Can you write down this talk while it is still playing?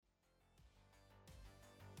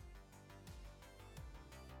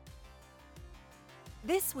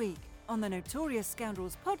This week on the Notorious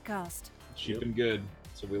Scoundrels podcast. Cheap and good.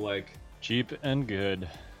 So we like. Cheap and good.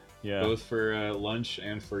 Yeah. Both for lunch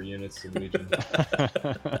and for units of Legion.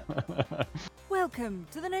 Welcome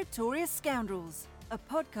to the Notorious Scoundrels, a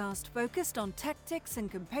podcast focused on tactics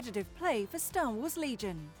and competitive play for Star Wars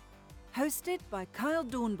Legion. Hosted by Kyle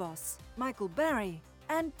Dornbos, Michael Barry,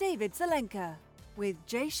 and David Zelenka, with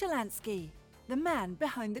Jay Shalansky, the man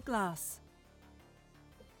behind the glass.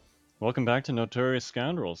 Welcome back to Notorious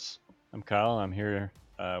Scoundrels. I'm Kyle. I'm here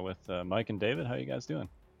with Mike and David. How you guys doing?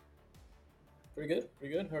 Pretty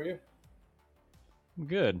good. How are you? I'm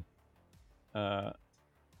good.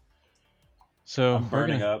 So I'm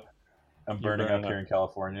burning up. I'm burning up here in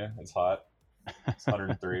California. It's hot. It's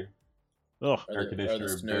 103. Ugh. Air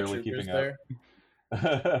conditioner barely keeping up.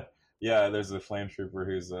 Yeah, there's a flame trooper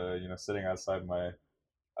who's sitting outside my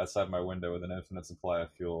window with an infinite supply of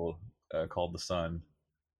fuel called the sun.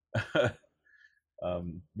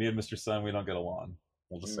 Me and Mr. Sun, we don't get along.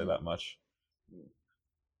 We'll just say that much.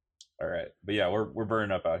 All right, but yeah, we're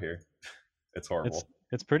burning up out here. It's horrible.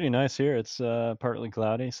 It's pretty nice here. It's partly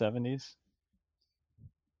cloudy, 70s.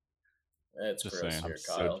 It's just gross saying. here,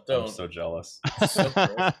 Kyle. I'm so jealous. So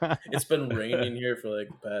gross. It's been raining here for like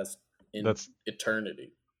the past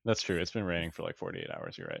eternity. That's true. It's been raining for like 48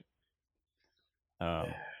 hours. You're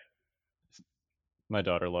right. My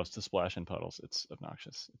daughter loves to splash in puddles. It's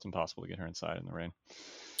obnoxious. It's impossible to get her inside in the rain.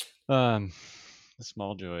 The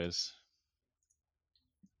small joys.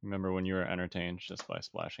 Remember when you were entertained just by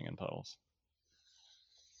splashing in puddles?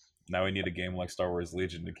 Now we need a game like Star Wars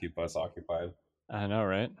Legion to keep us occupied. I know,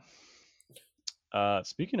 right?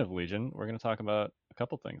 Speaking of Legion, we're going to talk about a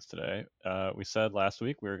couple things today. We said last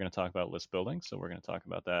week we were going to talk about list building, so we're going to talk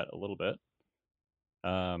about that a little bit.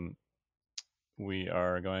 We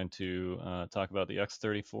are going to talk about the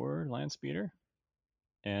X-34 land speeder,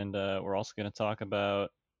 and we're also going to talk about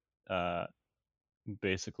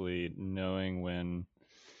basically knowing when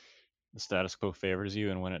the status quo favors you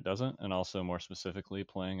and when it doesn't, and also more specifically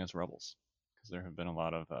playing as rebels, because there have been a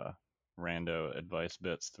lot of rando advice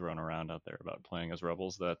bits thrown around out there about playing as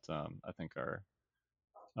rebels that I think are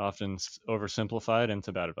often oversimplified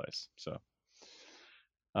into bad advice. So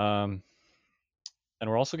and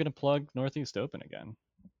we're also going to plug Northeast Open again.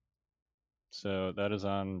 So that is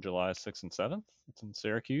on July 6th and 7th. It's in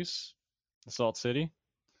Syracuse, the Salt City.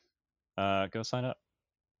 Go sign up.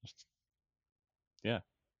 Yeah.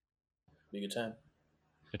 Be a good time.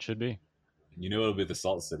 It should be. You know it'll be the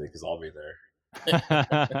Salt City because I'll be there.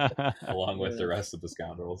 Along with the rest of the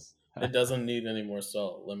Scoundrels. It doesn't need any more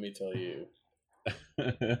salt, let me tell you.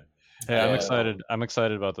 Hey, I'm excited. I'm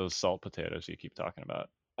excited about those salt potatoes you keep talking about.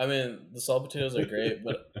 I mean, the salt potatoes are great,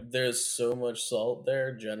 but there's so much salt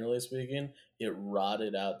there, generally speaking, it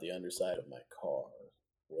rotted out the underside of my car.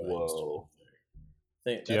 Whoa.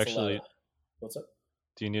 Do you actually... What's up?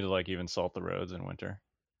 Do you need to like even salt the roads in winter?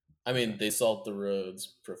 I mean, they salt the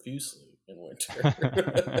roads profusely in winter.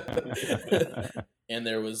 And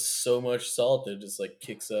there was so much salt that just like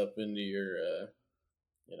kicks up into your,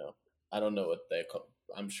 I don't know what they call.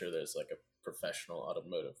 I'm sure there's like a professional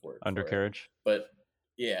automotive word. Undercarriage. But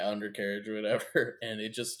yeah, undercarriage or whatever. And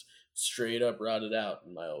it just straight up rotted out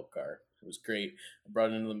in my old car. It was great. I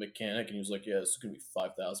brought it into the mechanic and he was like, yeah, this is going to be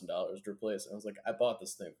 $5,000 to replace. And I was like, I bought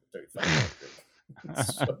this thing for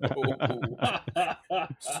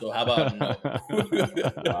 $3,500. So how about no?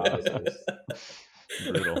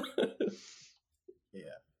 Brutal.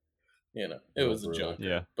 Yeah. It was a joke.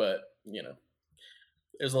 Yeah. But,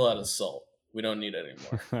 there's a lot of salt. We don't need it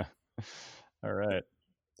anymore. All right.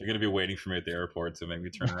 They're going to be waiting for me at the airport to make me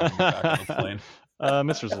turn around and get back on the plane.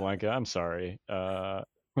 Mr. Zelenka, I'm sorry.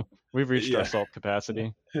 We've reached our salt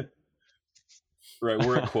capacity. Right,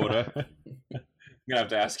 we're at quota. I'm going to have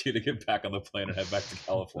to ask you to get back on the plane and head back to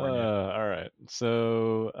California. All right.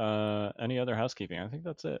 So, any other housekeeping? I think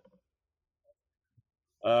that's it.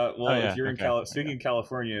 If you're in speaking of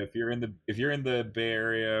California, if you're in the Bay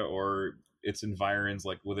Area or its environs,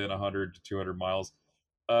 like within 100 to 200 miles,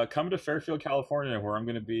 come to Fairfield, California, where I'm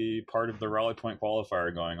going to be part of the Rally Point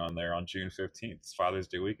qualifier going on there on June 15th. It's Father's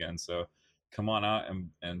Day weekend, so come on out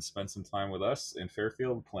and spend some time with us in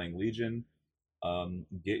Fairfield playing Legion.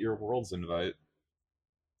 Get your Worlds invite.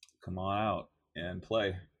 Come on out and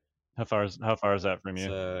play. How far is that from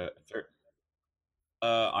you?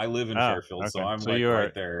 I live in Fairfield, okay. So I'm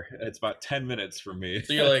right there. It's about 10 minutes from me.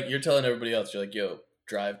 So you're telling everybody else, you're like, yo,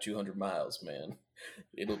 drive 200 miles, man.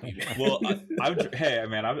 It'll be well. I've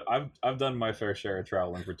done my fair share of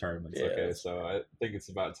traveling for tournaments. Yeah, okay, so I think it's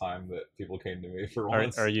about time that people came to me for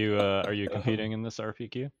once. Are you competing in this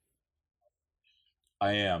RPQ?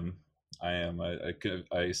 I am. I am. I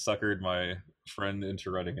suckered my friend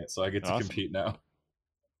into running it, so I get to Awesome. compete now.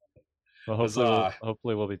 Well, Huzzah!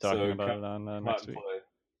 hopefully we'll be talking So about it on come out next and week. play.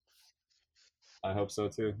 I hope so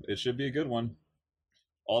too. It should be a good one.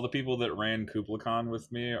 All the people that ran KuplaCon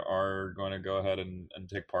with me are going to go ahead and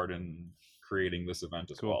take part in creating this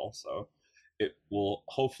event as Cool. well. So it will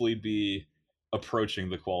hopefully be approaching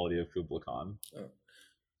the quality of KuplaCon. Oh.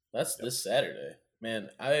 That's this Saturday. Man,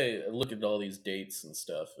 I look at all these dates and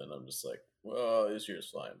stuff, and I'm just like, well, this year's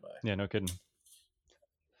flying by. Yeah, no kidding.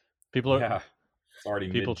 People Yeah, it's already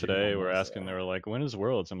people mid-June today were almost. asking, they were like, when is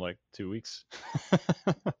Worlds? I'm like, 2 weeks.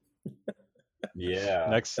 Yeah.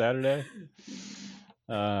 Next Saturday.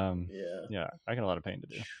 Yeah. Yeah, I got a lot of pain to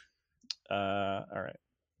do. All right.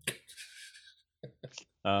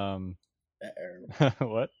 Uh-oh.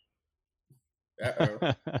 What?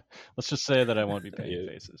 Uh-oh. Let's just say that I won't be painting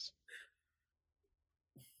Yeah. faces.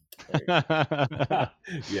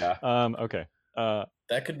 Yeah. Okay.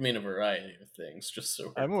 That could mean a variety of things, just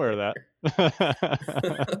so we're I'm aware of that.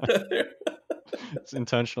 It's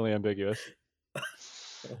intentionally ambiguous.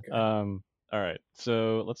 Okay. All right.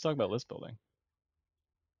 So let's talk about list building.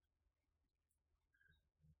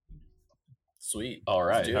 Sweet. All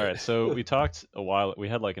right. Let's do All it. right. So we talked a while. We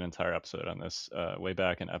had like an entire episode on this way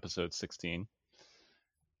back in episode 16.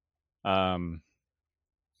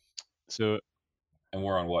 So And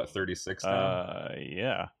we're on what, 36 now?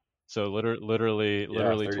 Yeah. So literally 20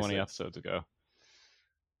 36. episodes ago.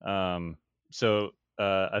 So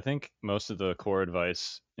I think most of the core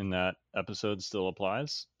advice in that episode still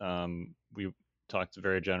applies. We talked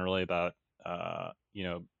very generally about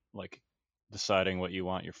like deciding what you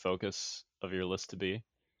want your focus of your list to be,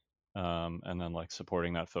 and then like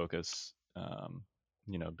supporting that focus.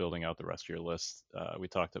 Building out the rest of your list. We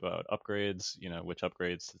talked about upgrades, which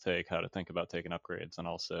upgrades to take, how to think about taking upgrades, and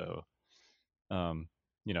also,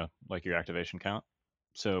 like your activation count.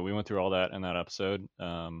 So we went through all that in that episode.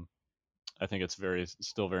 I think it's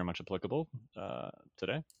still very much applicable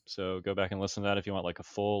today. So go back and listen to that if you want like a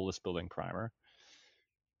full list building primer.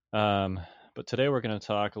 But today we're going to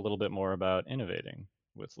talk a little bit more about innovating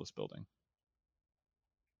with list building.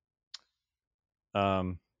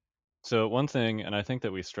 So one thing, and I think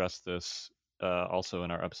that we stressed this also in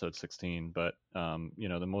our episode 16, but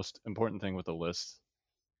the most important thing with a list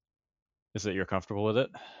is that you're comfortable with it.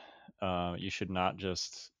 You should not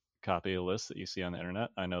just copy a list that you see on the internet.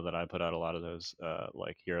 I know that I put out a lot of those,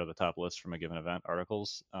 like here are the top lists from a given event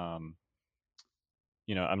articles. I'm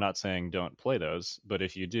not saying don't play those, but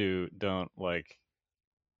if you do, don't like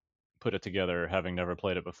put it together having never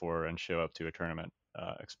played it before and show up to a tournament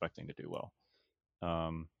expecting to do well.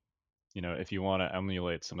 If you want to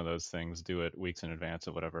emulate some of those things, do it weeks in advance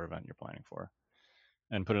of whatever event you're planning for,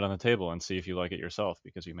 and put it on the table and see if you like it yourself,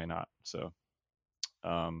 because you may not. So,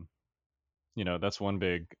 that's one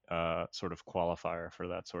big sort of qualifier for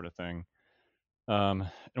that sort of thing. And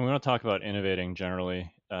we want to talk about innovating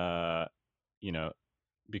generally,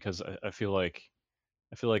 because I feel like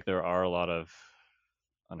there are a lot of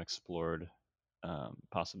unexplored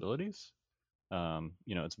possibilities.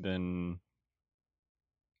 It's been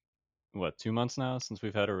what, 2 months now since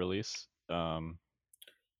we've had a release.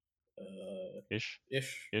 Ish.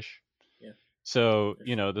 Yeah. So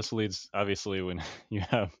this leads, obviously, when you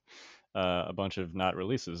have a bunch of not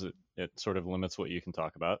releases, it sort of limits what you can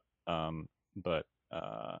talk about. But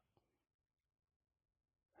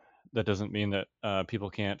that doesn't mean that people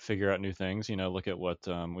can't figure out new things. Look at what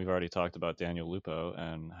we've already talked about, Daniel Lupo,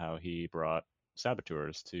 and how he brought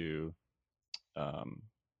saboteurs to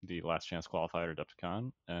the last chance qualifier at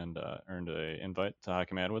Adepticon, and earned an invite to High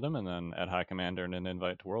Command with him, and then at High Command earned an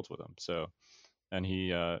invite to Worlds with him. So, and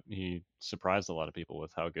he surprised a lot of people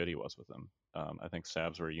with how good he was with them. I think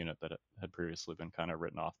Sabs were a unit that had previously been kind of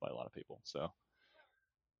written off by a lot of people. So,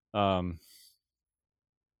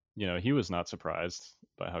 he was not surprised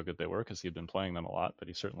by how good they were because he'd been playing them a lot, but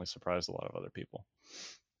he certainly surprised a lot of other people.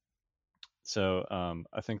 So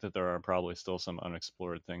I think that there are probably still some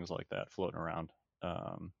unexplored things like that floating around.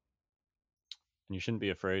 And you shouldn't be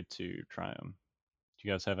afraid to try them. Do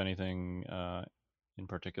you guys have anything in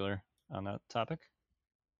particular on that topic?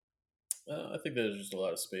 I think there's just a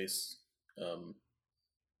lot of space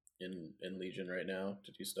in Legion right now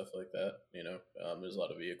to do stuff like that. There's a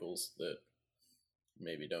lot of vehicles that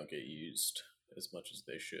maybe don't get used as much as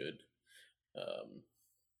they should.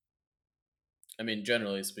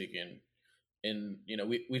 Generally speaking,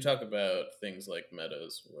 we talk about things like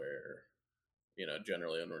metas where,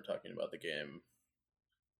 generally when we're talking about the game,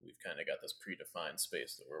 we've kind of got this predefined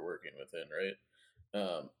space that we're working within, right?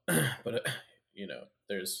 But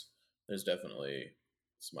there's definitely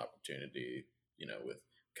some opportunity, with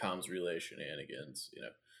comms relay shenanigans.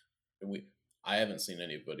 I haven't seen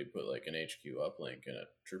anybody put like an HQ uplink in a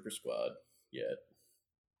trooper squad yet.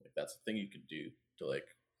 Like that's a thing you could do to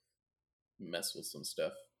like mess with some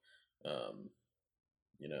stuff.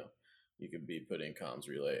 You know, you could be putting comms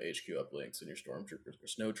relay HQ uplinks in your stormtroopers or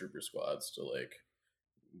snowtrooper squads to like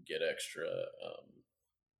get extra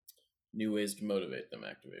new ways to motivate them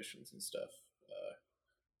activations and stuff.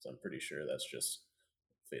 So I'm pretty sure that's just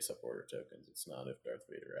face up order tokens. It's not if Darth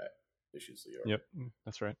Vader issues the order. Yep,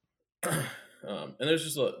 that's right. And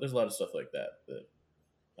there's a lot of stuff like that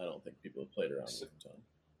I don't think people have played around with a ton.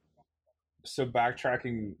 So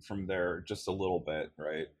backtracking from there just a little bit,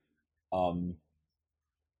 right?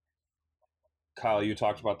 Kyle, you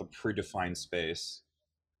talked about the predefined space,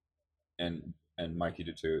 and Mike, you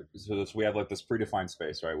did too. So we have like this predefined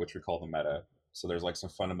space, right, which we call the meta. So there's like some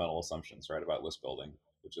fundamental assumptions, right, about list building,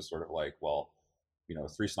 which is sort of like, well,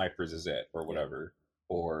 3 snipers is it, or whatever,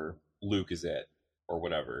 or Luke is it, or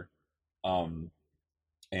whatever.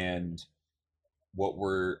 And what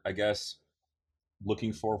we're, I guess,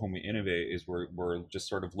 looking for when we innovate is we're just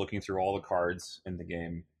sort of looking through all the cards in the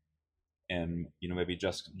game, and maybe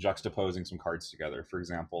just juxtaposing some cards together. For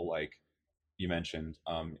example, like you mentioned,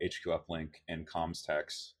 HQ uplink and comms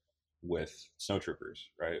techs with snowtroopers,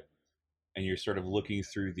 right? And you're sort of looking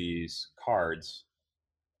through these cards,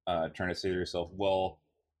 trying to say to yourself, well,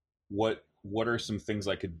 what are some things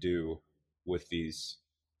I could do with these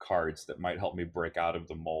cards that might help me break out of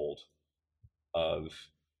the mold of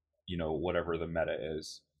whatever the meta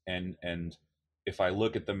is. And if I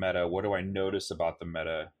look at the meta, what do I notice about the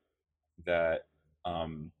meta that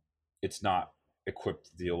it's not equipped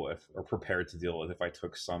to deal with or prepared to deal with if I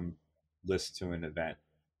took some list to an event?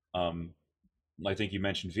 I think you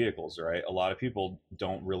mentioned vehicles, right? A lot of people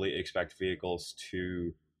don't really expect vehicles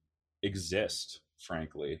to exist,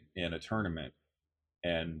 frankly, in a tournament.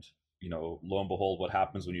 And lo and behold, what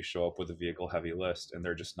happens when you show up with a vehicle heavy list and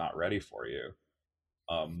they're just not ready for you?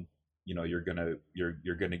 You're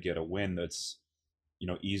gonna get a win that's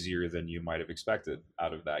easier than you might have expected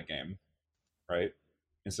out of that game, right?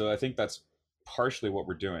 And so I think that's partially what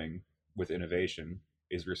we're doing with innovation,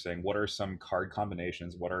 is we're saying, what are some card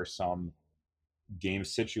combinations, what are some game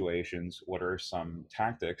situations, what are some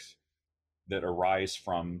tactics that arise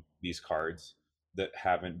from these cards that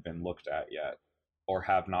haven't been looked at yet or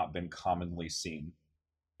have not been commonly seen?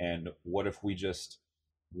 And what if we just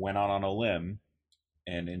went out on a limb,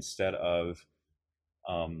 and instead of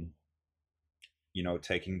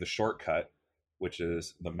taking the shortcut, which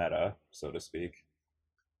is the meta, so to speak,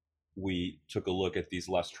 we took a look at these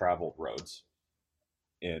less traveled roads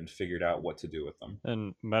and figured out what to do with them.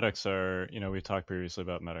 And medics are, we talked previously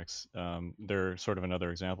about medics. They're sort of another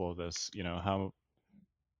example of this. How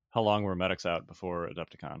long were medics out before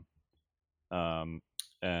Adepticon?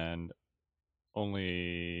 And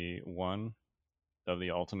only one of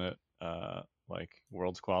the ultimate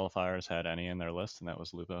Worlds qualifiers had any in their list, and that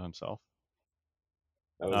was Lupo himself.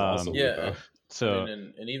 That was also Lupo. So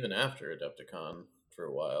and even after Adepticon for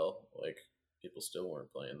a while, like people still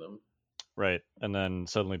weren't playing them. Right, and then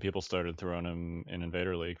suddenly people started throwing him in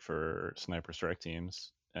Invader League for sniper strike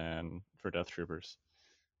teams and for Death Troopers.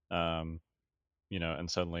 And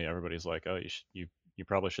suddenly everybody's like, oh, you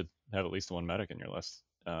probably should have at least one medic in your list.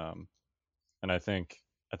 And I think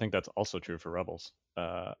that's also true for Rebels.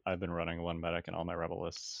 I've been running one medic in all my Rebel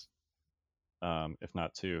lists, if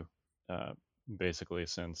not two, basically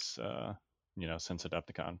since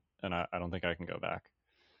Adepticon, and I don't think I can go back.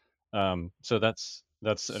 So that's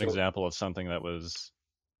an example of something that was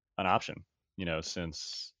an option,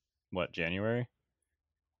 since January.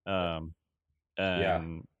 And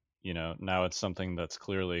now it's something that's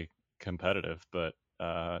clearly competitive, but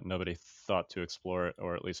nobody thought to explore it,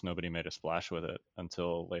 or at least nobody made a splash with it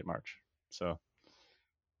until late March. So,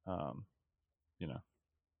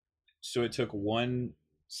 So it took one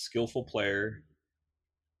skillful player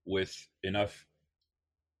with enough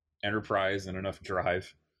enterprise and enough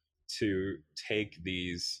drive to take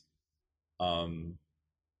these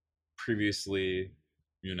previously,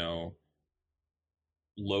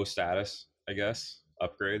 low status, I guess,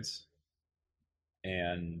 upgrades,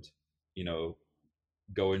 and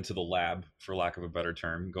go into the lab, for lack of a better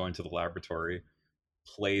term, go into the laboratory,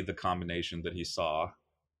 play the combination that he saw,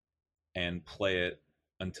 and play it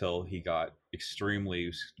until he got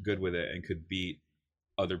extremely good with it and could beat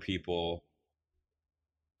other people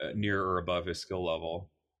near or above his skill level.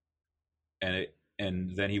 And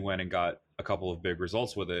then he went and got a couple of big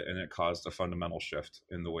results with it, and it caused a fundamental shift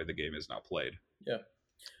in the way the game is now played. Yeah.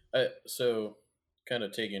 So kind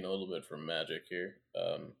of taking a little bit from Magic here,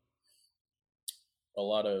 a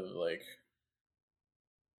lot of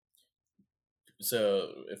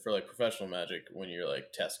so for like professional Magic, when you're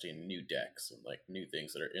like testing new decks and like new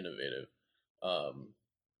things that are innovative, um,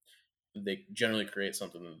 they generally create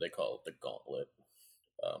something that they call the Gauntlet.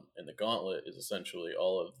 And the Gauntlet is essentially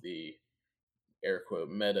all of the air quote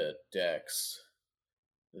meta decks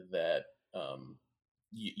that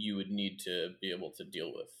you would need to be able to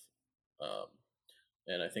deal with. Um,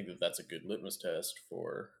 and I think that that's a good litmus test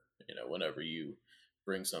for, whenever you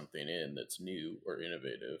bring something in that's new or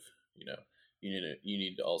innovative, you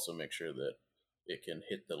need to also make sure that it can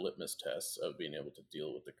hit the litmus tests of being able to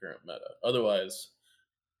deal with the current meta. Otherwise,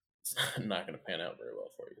 it's not going to pan out very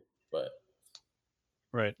well for you. But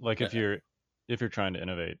Right. Like uh, if you're trying to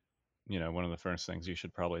innovate, one of the first things you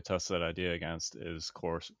should probably test that idea against is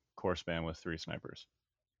core span with 3 snipers.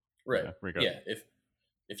 right, yeah.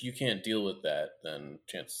 If you can't deal with that, then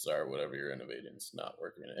chances are whatever you're innovating is not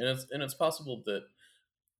working. And it's possible that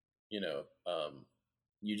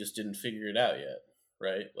you just didn't figure it out yet,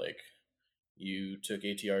 right? Like you took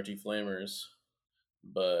ATRT flamers,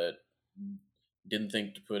 but didn't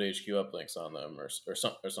think to put HQ uplinks on them or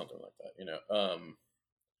something like that,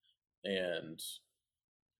 and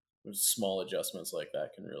small adjustments like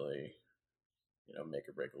that can really make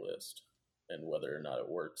or break a list and whether or not it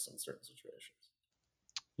works in certain situations.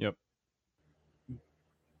 Yep.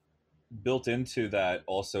 Built into that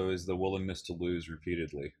also is the willingness to lose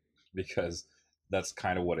repeatedly, because that's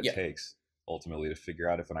kind of what it takes ultimately to figure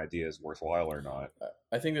out if an idea is worthwhile or not.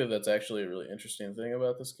 I think that that's actually a really interesting thing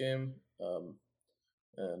about this game.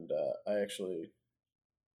 And I actually,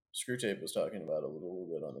 Screwtape was talking about it a little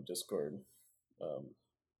bit on the Discord a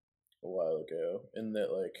while ago, in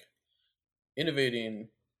that like innovating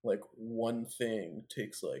like one thing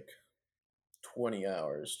takes like 20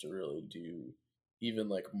 hours to really do even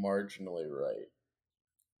like marginally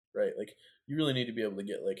right? Like you really need to be able to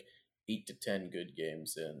get like 8 to 10 good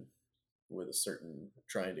games in with a certain,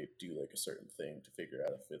 trying to do like a certain thing to figure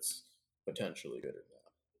out if it's potentially good or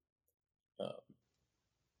not.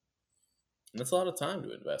 And it's a lot of time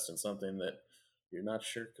to invest in something that you're not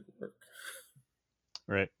sure could work.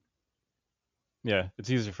 Right. Yeah, it's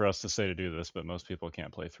easy for us to say to do this, but most people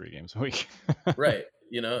can't play 3 games a week. Right.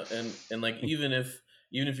 And like even if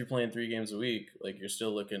you're playing 3 games a week, like you're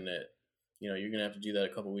still looking at, you're gonna have to do that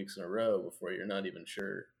a couple weeks in a row before you're not even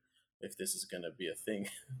sure if this is gonna be a thing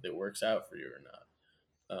that works out for you or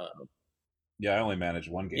not. Yeah, I only manage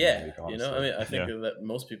 1 game Yeah, a week, honestly. I mean, I think that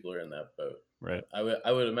most people are in that boat. Right.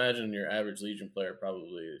 I would imagine your average Legion player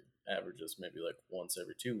probably averages maybe like once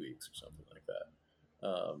every 2 weeks or something like that.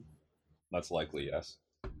 That's likely, yes.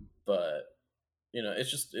 But it's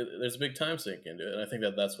just there's a big time sink into it, and I think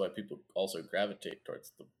that that's why people also gravitate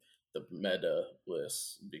towards the meta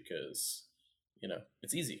lists, because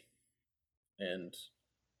it's easy and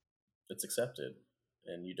it's accepted,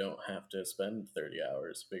 and you don't have to spend 30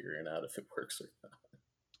 hours figuring out if it works or not.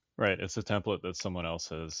 Right. It's a template that someone else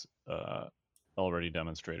has already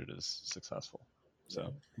demonstrated is successful.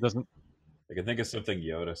 So it doesn't. I can think of something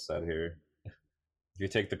Yoda said here. If you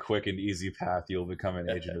take the quick and easy path, you'll become an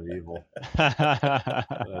agent of evil.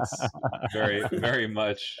 That's very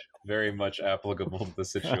much applicable to the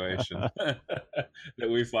situation that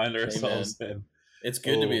we find ourselves in. It's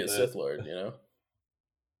good to be a Sith Lord,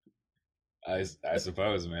 I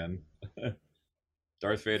suppose, man.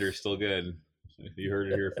 Darth Vader's still good. You heard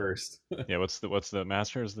it here first. Yeah, what's the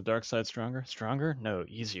master? Is the dark side stronger? Stronger? No,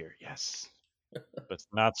 easier. Yes. But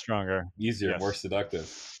not stronger. Easier, more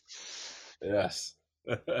seductive. Yes.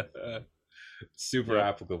 Super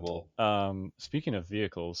applicable. Speaking of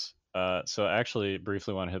vehicles, so I actually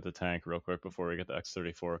briefly want to hit the tank real quick before we get the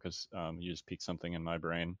X-34, because you just piqued something in my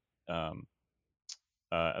brain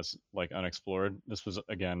as like unexplored. This was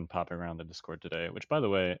again popping around the Discord today, which, by the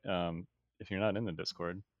way, if you're not in the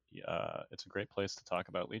Discord, it's a great place to talk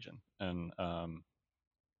about Legion. And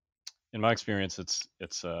in my experience, it's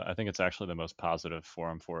I think it's actually the most positive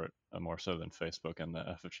forum for it, more so than Facebook and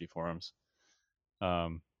the FFG forums.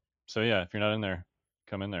 So yeah, if you're not in there,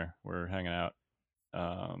 come in there. We're hanging out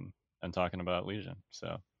and talking about Legion.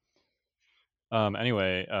 So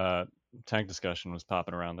anyway, tank discussion was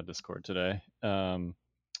popping around the Discord today. And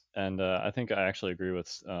I think I actually agree with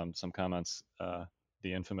some comments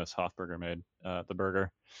the infamous Hofburger made, the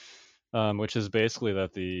burger, which is basically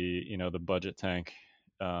that the budget tank,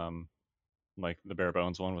 like the bare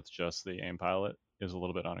bones one with just the aim pilot, is a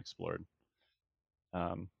little bit unexplored.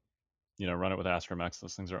 Run it with Astromechs.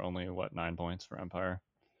 Those things are only 9 points for Empire.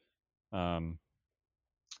 And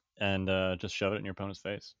just shove it in your opponent's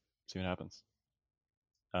face. See what happens.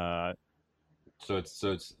 So it's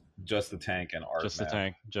just the tank and RBAB.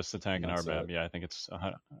 Just the tank and RBAB. Yeah, I think it's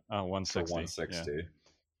 160. For 160.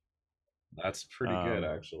 That's pretty good,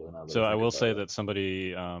 actually. Now that So I will say it. that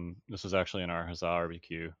somebody, this was actually in our Huzzah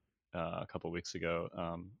RBQ a couple weeks ago.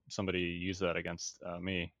 Somebody used that against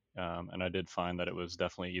me, and I did find that it was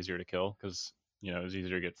definitely easier to kill because it was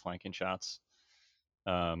easier to get flanking shots,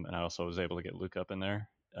 and I also was able to get Luke up in there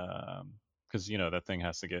because that thing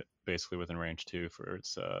has to get basically within range 2 for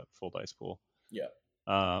its full dice pool. Yeah.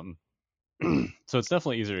 So it's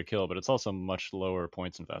definitely easier to kill, but it's also much lower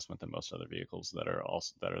points investment than most other vehicles that are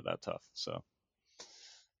that tough. So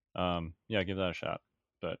yeah, give that a shot.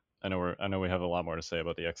 But I know we have a lot more to say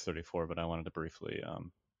about the X34, but I wanted to briefly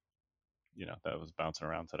that was bouncing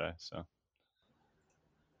around today. So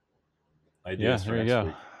ideas for next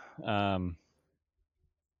week.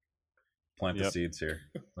 Plant the Yep. seeds here.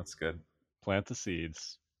 That's good. Plant the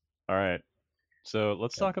seeds. All right. So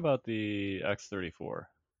let's talk about the X34.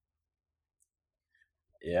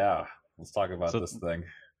 Yeah, let's talk about this thing.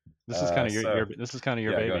 This is kind of your baby.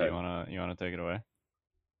 You wanna take it away?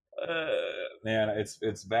 Man,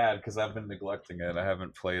 it's bad because I've been neglecting it. I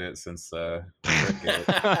haven't played it since Crit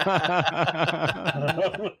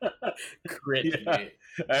yeah.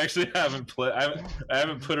 I actually haven't played. I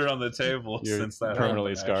haven't put it on the table since that.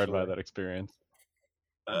 Permanently scarred by that experience.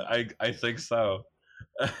 I think so.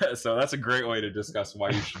 So that's a great way to discuss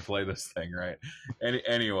why you should play this thing, right?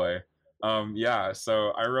 Anyway, yeah.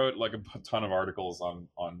 So I wrote like a ton of articles on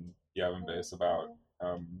Yavin Base about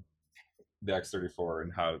the X34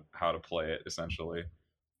 and how to play it essentially.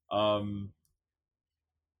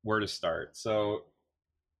 Where to start? So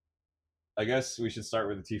I guess we should start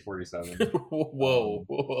with the T47.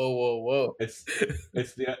 Whoa! It's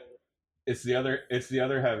the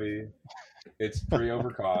other heavy. It's pretty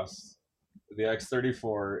overcost. The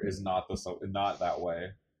X34 is not that way.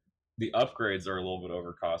 The upgrades are a little bit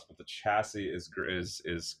overcost, but the chassis is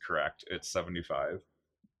correct. It's 75,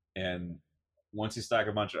 and once you stack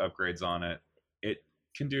a bunch of upgrades on it, it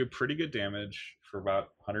can do pretty good damage for about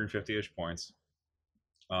 150-ish points.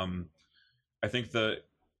 I think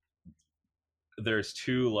there's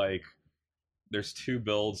two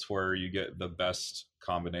builds where you get the best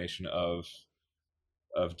combination of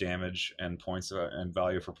damage and points and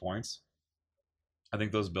value for points. I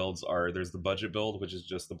think those builds there's the budget build, which is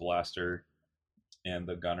just the blaster and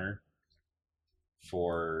the gunner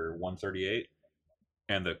for 138,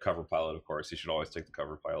 and the cover pilot, of course. You should always take the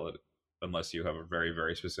cover pilot unless you have a very,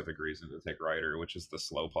 very specific reason to take Rider, which is the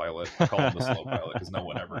slow pilot. I call him the slow pilot because no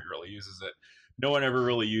one ever really uses it. No one ever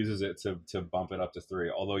really uses it to bump it up to 3,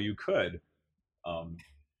 although you could.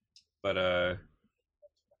 But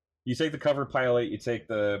you take the cover pilot, you take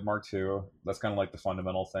the Mark II. That's kind of like the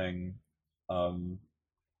fundamental thing.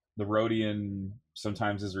 The Rhodian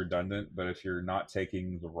sometimes is redundant, but if you're not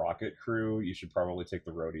taking the rocket crew, you should probably take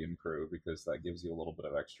the Rhodian crew because that gives you a little bit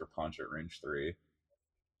of extra punch at range 3.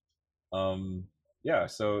 Yeah,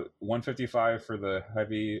 so 155 for the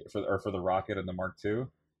heavy for the rocket and the Mark II.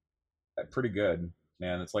 Pretty good,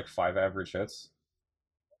 man. It's like 5 average hits.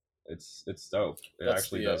 It's dope. That's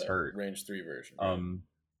actually does hurt. Range 3 version. Right?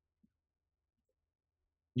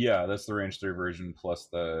 Yeah, that's the range 3 version plus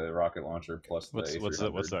the rocket launcher plus the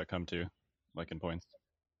A300. What's that come to, like in points?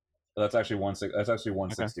 That's actually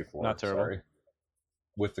 164. Okay. Not terrible. Sorry.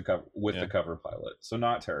 With the cover pilot, so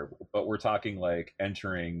not terrible. But we're talking like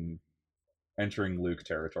entering Luke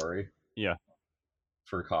territory. Yeah.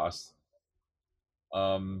 For cost.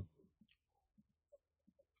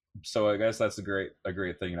 So I guess that's a great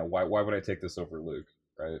thing. Why would I take this over Luke,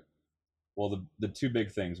 right? Well, the two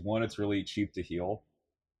big things. One, it's really cheap to heal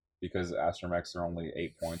because astromechs are only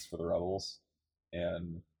 8 points for the rebels,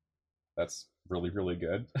 and that's really, really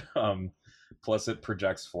good. Plus, it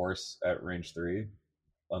projects force at range 3,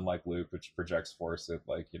 unlike Luke, which projects force at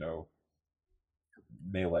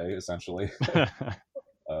melee essentially.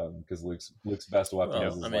 Because Luke's best weapon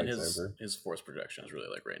is his lightsaber. His force projection is really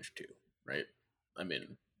like range 2, right? I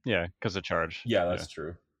mean, yeah, because of charge. Yeah, that's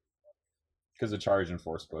true. Because of charge and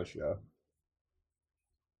force push, yeah.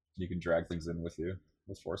 You can drag things in with you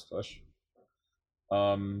with force push.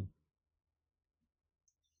 The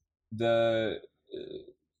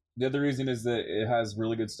other reason is that it has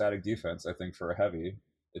really good static defense. I think for a heavy,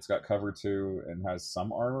 it's got cover 2 and has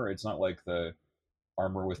some armor. It's not like the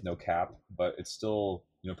armor with no cap, but it's still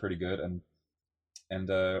pretty good. And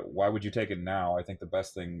why would you take it now? I think the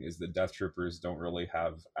best thing is that Death Troopers don't really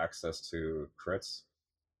have access to crits.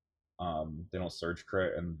 They don't surge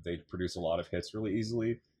crit, and they produce a lot of hits really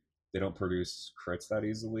easily. They don't produce crits that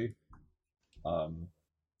easily.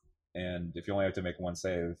 And if you only have to make one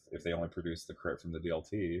save, if they only produce the crit from the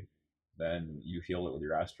DLT, then you heal it with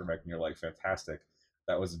your astromech, and you're like, fantastic.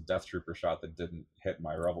 That was a Death Trooper shot that didn't hit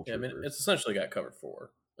my Rebel Troopers. I mean, it's essentially got cover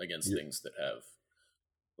 4. against things that have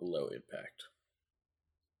low impact.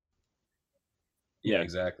 Yeah,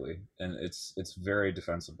 exactly, and it's very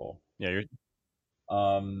defensible. Yeah,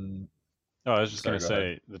 I was just gonna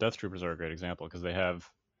say the Death Troopers are a great example because they have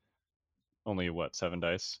only 7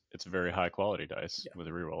 dice. It's very high quality dice with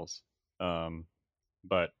rerolls,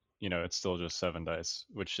 but it's still just 7 dice,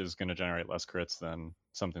 which is going to generate less crits than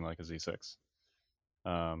something like a Z6.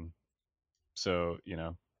 So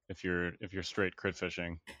if you're straight crit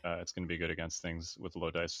fishing, it's going to be good against things with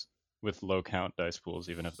low count dice pools,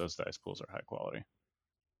 even if those dice pools are high quality.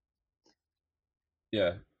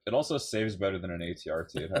 Yeah, it also saves better than an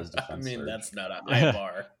ATRT. It has defense. I mean, surge. that's not a high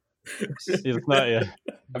bar. It's not. Yeah.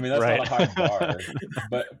 I mean, that's right. not a high bar,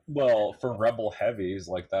 but for rebel heavies,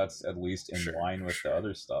 like that's at least in line with the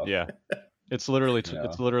other stuff. Yeah, it's literally Yeah,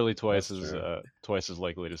 it's literally twice that's as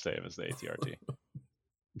likely to save as the ATRT.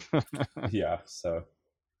 Yeah, so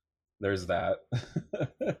there's that.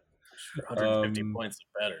 150 points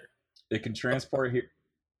better. It can transport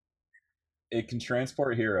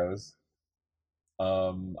heroes.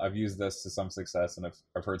 I've used this to some success, and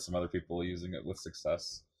I've heard some other people using it with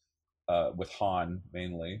success. With Han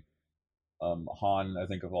mainly. Han, I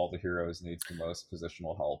think of all the heroes, needs the most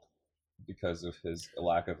positional help because of his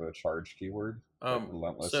lack of a charge keyword.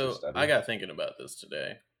 Relentless or So steady. I got thinking about this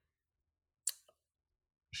today.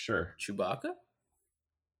 Sure. Chewbacca?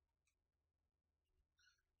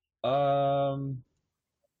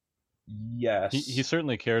 Yes. He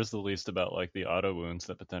certainly cares the least about like the auto wounds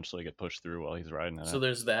that potentially get pushed through while he's riding in So it.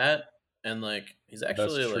 there's that, and like he's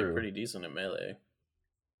actually like pretty decent at melee.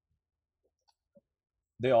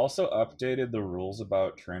 They also updated the rules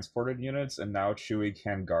about transported units, and now Chewie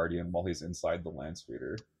can Guardian while he's inside the land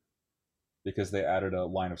speeder. Because they added a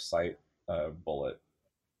line of sight bullet.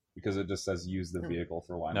 Because it just says use the vehicle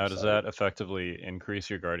for line of sight. Now, does that effectively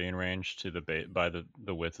increase your Guardian range to by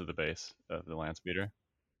the width of the base of the land speeder?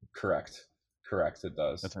 Correct, it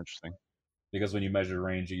does. That's interesting. Because when you measure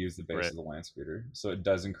range, you use the base of the land speeder. So it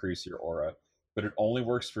does increase your aura. But it only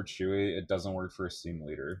works for Chewie. It doesn't work for Esteemed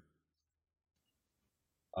Leader.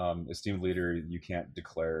 Esteemed Leader, you can't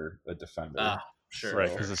declare a defender. Sure. Right,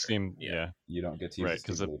 because Esteemed, you don't get to use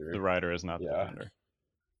because the rider is not the defender.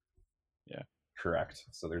 Yeah. Correct.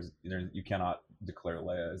 So you cannot declare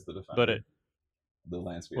Leia as the defender. But the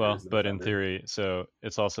land speeder. Well, but in theory, so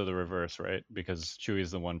it's also the reverse, right? Because Chewie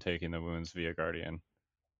is the one taking the wounds via Guardian.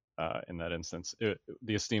 In that instance,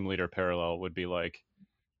 the Esteemed Leader parallel would be like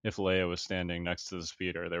if Leia was standing next to the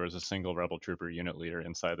speeder, there was a single Rebel Trooper unit leader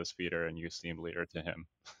inside the speeder, and you Esteemed Leader to him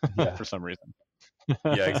for some reason.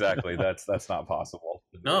 Yeah, exactly. That's not possible.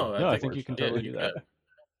 No, I think you can totally do that.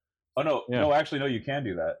 Oh no, no, actually, no, you can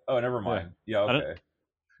do that. Oh, never mind. Yeah, okay.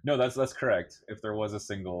 No, that's correct. If there was a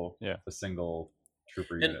single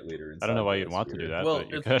trooper unit leader inside, I don't know why you'd want to do that, but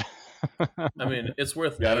you could. I mean, it's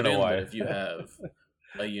worth noting that if you have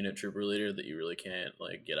a unit trooper leader that you really can't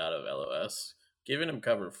like get out of LOS, giving him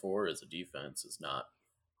cover 4 as a defense is not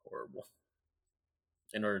horrible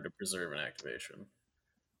in order to preserve an activation.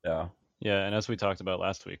 Yeah. Yeah, and as we talked about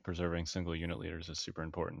last week, preserving single unit leaders is super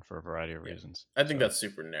important for a variety of reasons. I think that's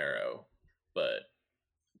super narrow, but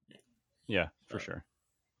yeah, for sure.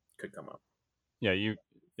 Could come up. Yeah,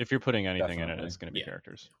 if you're putting anything in it, it's going to be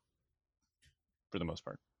characters. For the most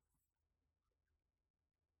part.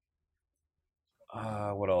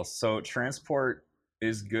 What else? So transport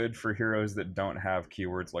is good for heroes that don't have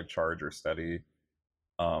keywords like charge or steady.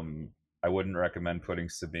 I wouldn't recommend putting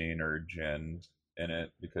Sabine or Jin in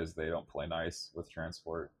it because they don't play nice with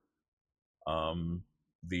transport.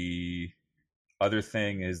 The other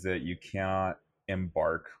thing is that you can't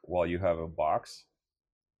embark while you have a box.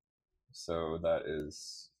 So that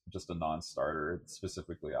is just a non-starter. It's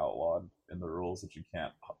specifically outlawed in the rules that you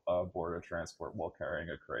can't board a transport while carrying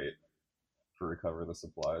a crate to recover the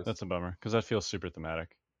supplies. That's a bummer because that feels super thematic.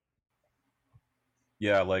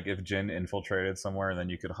 Yeah, like if Jin infiltrated somewhere and then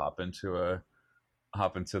you could hop into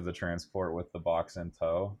the transport with the box in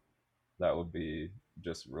tow, that would be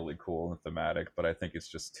just really cool and thematic. But I think it's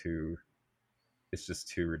just too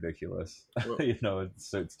ridiculous. Well,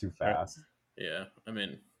 it's too fast. Yeah, I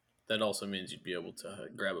mean that also means you'd be able to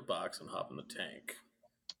grab a box and hop in the tank.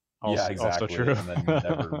 Also, yeah, exactly. Also true. And then you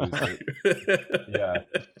never lose it. Yeah.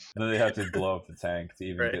 Then they have to blow up the tank to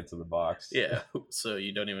even get to the box. Yeah. So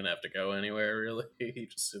you don't even have to go anywhere, really. You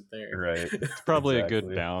just sit there. Right. It's probably a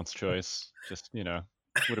good balance choice. Just, would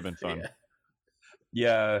have been fun.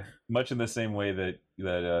 Yeah. Much in the same way that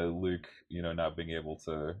Luke, not being able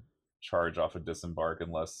to charge off a disembark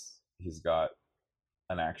unless he's got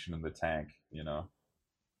an action in the tank,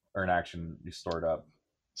 or an action stored up.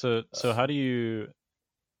 So how do you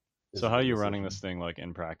So how are you running this thing like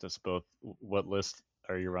in practice? Both what list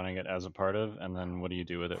are you running it as a part of, and then what do you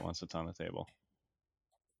do with it once it's on the table?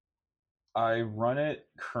 I run it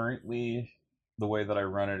currently. The way that I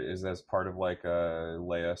run it is as part of like a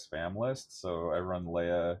Leia spam list. So I run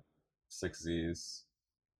Leia 6Zs,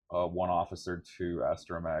 1 officer, 2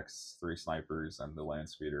 Astromechs, 3 snipers, and the land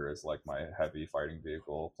speeder is like my heavy fighting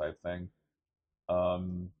vehicle type thing.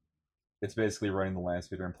 It's basically running the land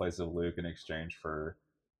speeder in place of Luke in exchange for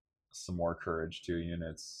some more courage 2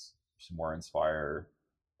 units, some more inspire,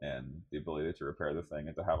 and the ability to repair the thing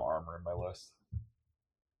and to have armor in my list.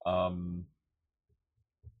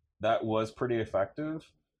 That was pretty effective.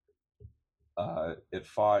 It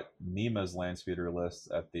fought Nima's land speeder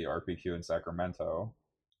list at the RPQ in Sacramento.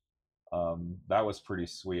 That was pretty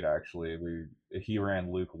sweet, actually. He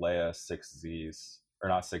ran Luke Leia 6Zs, or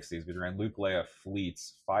not 6Zs, but he ran Luke Leia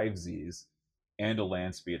fleets 5Zs and a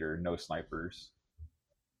land speeder, no snipers.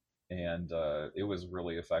 And it was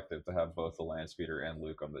really effective to have both the land speeder and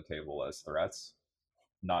Luke on the table as threats,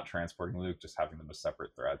 not transporting Luke, just having them as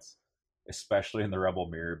separate threats, especially in the Rebel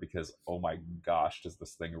mirror, because oh my gosh, does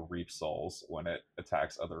this thing reap souls when it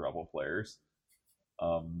attacks other Rebel players.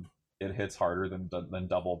 It hits harder than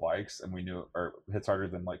double bikes, and we knew, or hits harder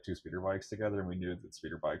than like 2 speeder bikes together, and we knew that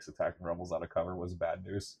speeder bikes attacking Rebels out of cover was bad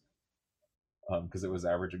news, because it was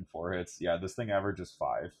averaging 4 hits. Yeah, this thing averages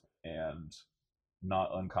 5, and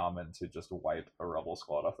not uncommon to just wipe a Rebel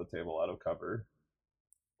squad off the table out of cover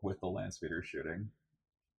with the land speeder shooting.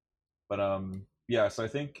 But yeah, so I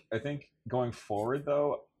think going forward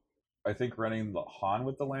though, I think running the Han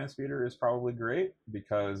with the land speeder is probably great,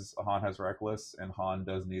 because Han has reckless and Han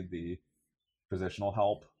does need the positional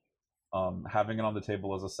help. Having it on the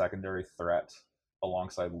table as a secondary threat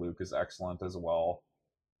alongside Luke is excellent as well.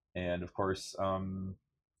 And of course,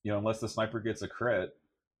 unless the sniper gets a crit,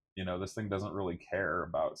 this thing doesn't really care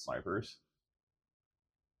about snipers.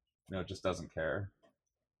 It just doesn't care.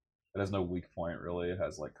 It has no weak point, really. It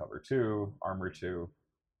has like cover 2, armor 2.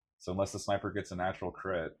 So unless the sniper gets a natural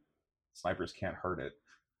crit, snipers can't hurt it.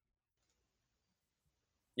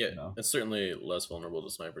 Yeah, it's certainly less vulnerable to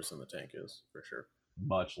snipers than the tank is, for sure.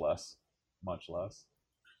 Much less.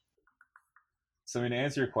 So to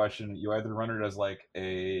answer your question, you either run it as like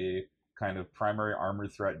a kind of primary armor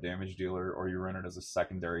threat damage dealer, or you run it as a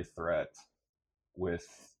secondary threat with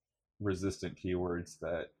resistant keywords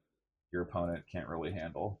that your opponent can't really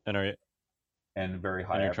handle. And very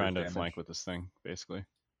high. And you're trying to damage. flank with this thing, basically.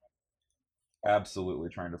 Absolutely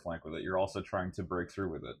trying to flank with it. You're also trying to break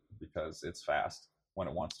through with it because it's fast when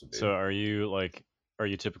it wants to be. So are you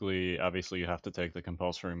typically, obviously you have to take the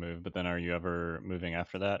compulsory move, but then are you ever moving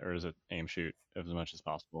after that, or is it aim shoot as much as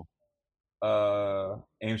possible?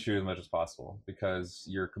 Aim shoot as much as possible, because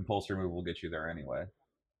your compulsory move will get you there anyway.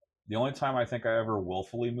 The only time I think I ever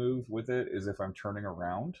willfully move with it is if I'm turning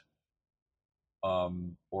around,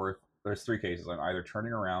 or if there's 3 cases. I'm either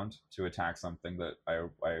turning around to attack something that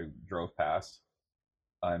I drove past,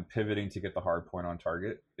 I'm pivoting to get the hard point on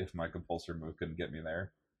target if my compulsory move couldn't get me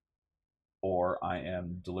there, or I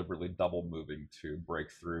am deliberately double moving to break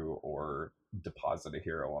through or deposit a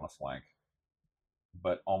hero on a flank.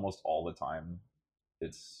 But almost all the time,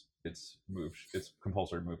 it's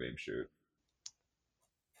compulsory move, aim shoot.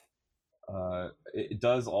 It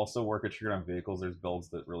does also work a trigger on vehicles. There's builds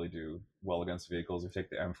that really do well against vehicles. You take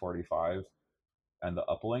the M45 and the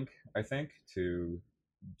uplink, I think, to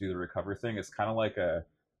do the recover thing. It's kind of like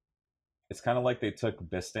they took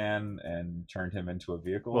Beatdown and turned him into a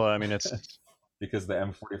vehicle. Well, I mean, it's because the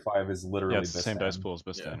M45 is literally it's the same dice pool as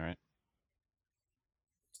Beatdown, right?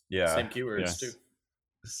 Yeah. Same keywords too.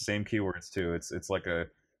 Same keywords too. It's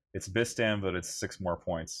Beatdown, but it's 6 more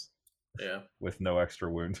points. Yeah. With no extra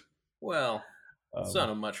wound. Well, it's on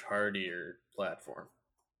a much hardier platform.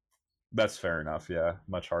 That's fair enough, yeah.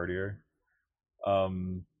 Much hardier.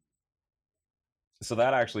 So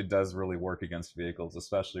that actually does really work against vehicles,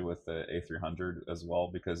 especially with the A300 as well,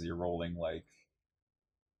 because you're rolling like,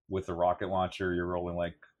 with the rocket launcher, you're rolling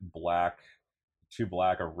like 2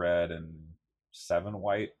 black, a red, and 7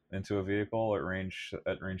 white into a vehicle at range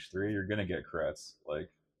 3. You're gonna get crits. Like,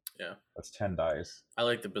 yeah, that's 10 dice. I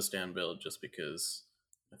like the Beatdown build just because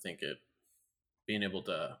I think being able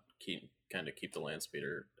to keep the land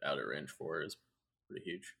speeder out at range 4 is pretty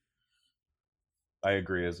huge. I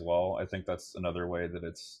agree as well. I think that's another way that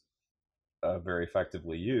it's very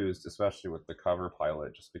effectively used, especially with the cover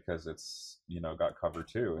pilot, just because it's got cover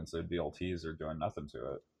 2, and so DLTs are doing nothing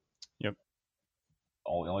to it. Yep.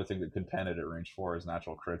 The only thing that can pen it at range 4 is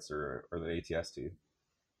natural crits or the ATST,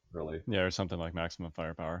 really. Yeah, or something like maximum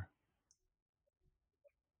firepower.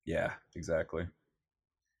 Yeah, exactly.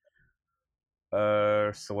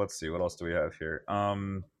 So let's see, what else do we have here?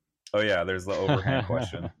 Oh yeah, there's the overhang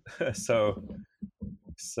question. So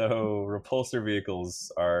repulsor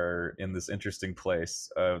vehicles are in this interesting place.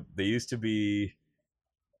 They used to be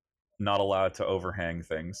not allowed to overhang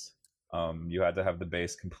things. You had to have the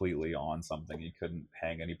base completely on something. You couldn't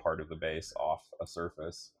hang any part of the base off a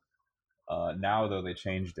surface. Now, though, they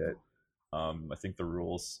changed it. I think the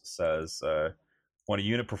rules says when a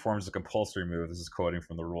unit performs a compulsory move, this is quoting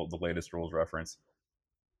from the latest rules reference,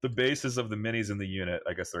 the bases of the minis in the unit,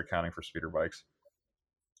 I guess they're accounting for speeder bikes,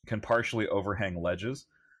 can partially overhang ledges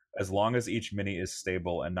as long as each mini is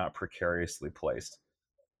stable and not precariously placed.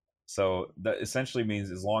 So that essentially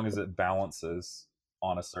means as long as it balances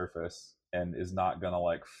on a surface and is not gonna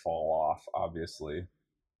like fall off, obviously,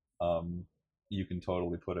 you can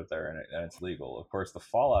totally put it there and it's legal. Of course, the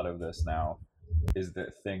fallout of this now is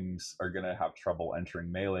that things are gonna have trouble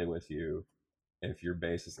entering melee with you if your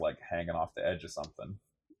base is like hanging off the edge of something.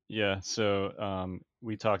 Yeah, so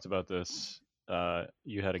we talked about this.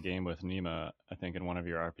 You had a game with Nima, I think, in one of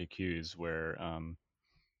your RPQs where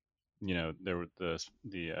there were the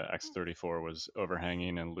X34 was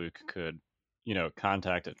overhanging, and Luke could,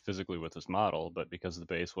 contact it physically with his model, but because the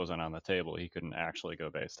base wasn't on the table, he couldn't actually go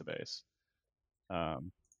base to base.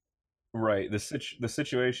 Right. The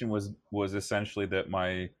situation was essentially that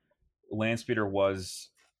my land speeder was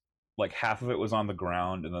like half of it was on the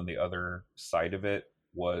ground, and then the other side of it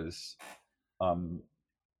was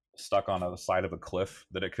stuck on a side of a cliff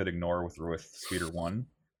that it could ignore with speeder 1,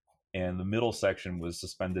 and the middle section was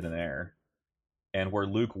suspended in air. And where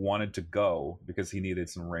Luke wanted to go, because he needed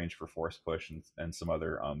some range for force push and some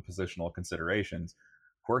other positional considerations,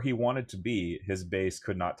 where he wanted to be, his base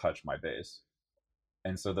could not touch my base.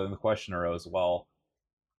 And so then the question arose, well,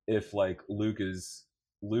 if like Luke is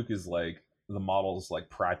like the model's like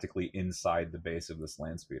practically inside the base of this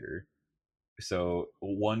land speeder, so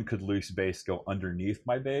one, could Luke's base go underneath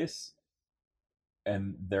my base,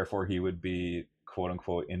 and therefore he would be quote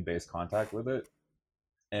unquote in base contact with it?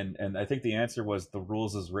 And I think the answer was the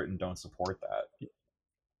rules as written don't support that.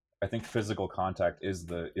 I think physical contact is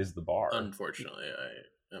the bar. Unfortunately,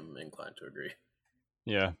 I am inclined to agree.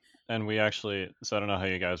 Yeah, and we actually, so I don't know how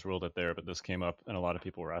you guys ruled it there, but this came up, and a lot of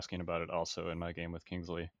people were asking about it also in my game with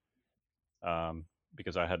Kingsley,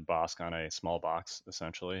 because I had Bosk on a small box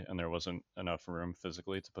essentially, and there wasn't enough room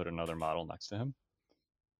physically to put another model next to him.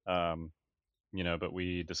 But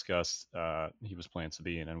we discussed, he was playing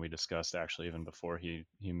Sabine, and we discussed actually even before he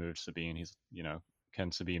moved Sabine, he's,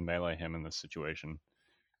 can Sabine melee him in this situation?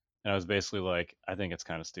 And I was basically like, I think it's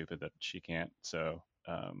kind of stupid that she can't. So,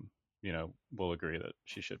 we'll agree that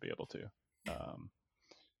she should be able to.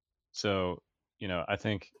 So, I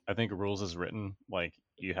think rules is written, like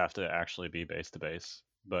you have to actually be base to base.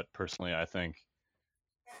 But personally, I think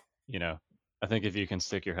if you can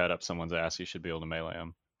stick your head up someone's ass, you should be able to melee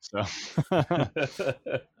them. So,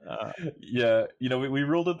 yeah, we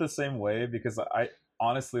ruled it the same way because I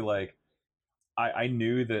honestly like I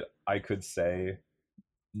knew that I could say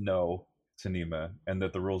no to Nima and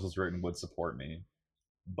that the rules as written would support me,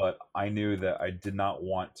 but I knew that I did not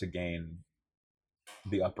want to gain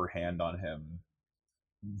the upper hand on him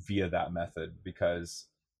via that method because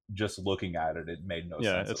just looking at it, it made no sense.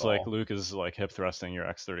 Yeah, it's like Luke is like hip thrusting your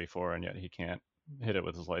X34, and yet he can't hit it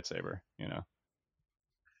with his lightsaber.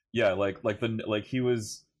 Yeah, he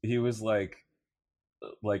was like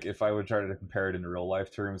if I would try to compare it in real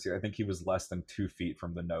life terms, I think he was less than 2 feet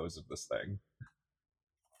from the nose of this thing.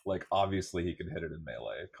 Like obviously he could hit it in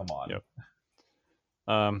melee. Come on.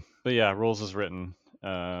 Yep. But yeah, rules is written.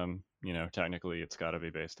 Technically it's got to be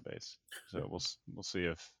base to base. So we'll see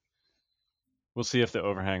if the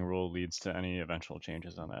overhang rule leads to any eventual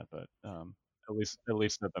changes on that. But at least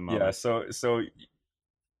at the moment. Yeah. So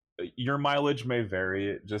your mileage may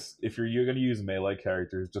vary. Just if you're going to use melee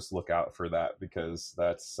characters, just look out for that because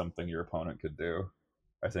that's something your opponent could do.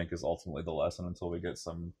 I think is ultimately the lesson until we get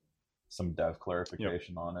some dev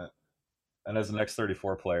clarification on it. And as an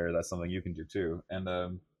X34 player, that's something you can do too.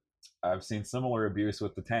 And I've seen similar abuse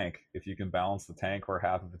with the tank. If you can balance the tank where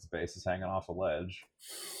half of its base is hanging off a ledge,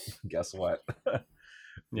 guess what?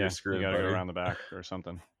 You're screwed, you gotta go around the back or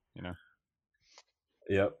something.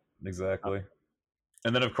 Yep, exactly.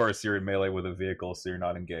 And then, of course, you're in melee with a vehicle, so you're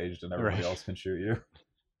not engaged, and everybody else can shoot you.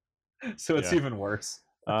 So it's even worse.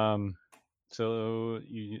 So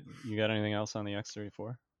you got anything else on the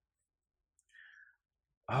X34?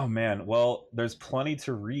 Oh man, well, there's plenty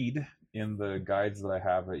to read in the guides that I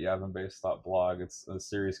have at yavin-base.blog. It's a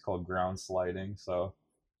series called Ground Sliding, so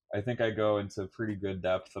I think I go into pretty good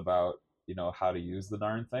depth about how to use the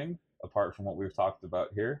darn thing, apart from what we've talked about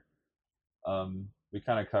here. we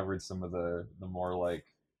kind of covered some of the more like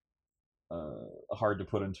hard to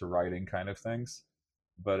put into writing kind of things.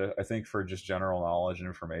 But I think for just general knowledge and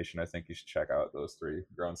information, I think you should check out those 3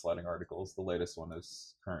 ground sliding articles. The latest one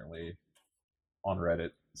is currently on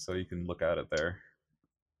Reddit, so you can look at it there.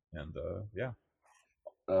 And yeah,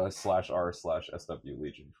 /r/SW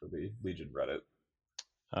Legion for the Legion Reddit.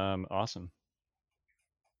 Awesome.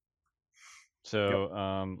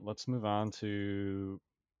 So let's move on to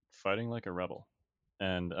fighting like a rebel.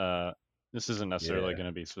 And this isn't necessarily going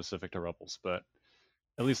to be specific to rebels, but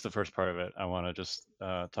at least the first part of it I want to just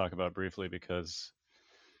talk about briefly, because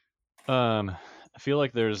I feel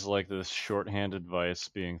like there's like this shorthand advice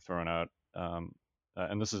being thrown out,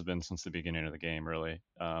 and this has been since the beginning of the game, really,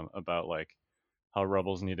 about like how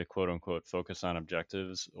rebels need to quote unquote focus on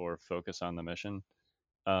objectives or focus on the mission.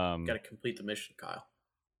 Got to complete the mission, Kyle.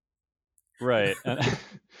 Right,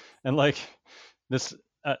 and like this.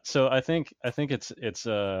 So I think it's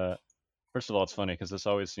first of all, it's funny because this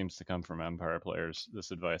always seems to come from Empire players,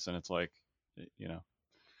 this advice, and it's like, you know,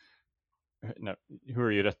 no, who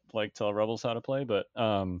are you to like tell rebels how to play? But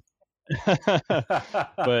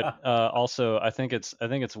but also I think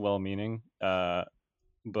it's well-meaning,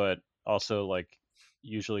 but also like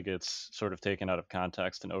usually gets sort of taken out of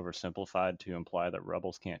context and oversimplified to imply that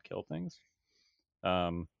rebels can't kill things,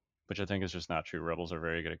 which I think is just not true. Rebels are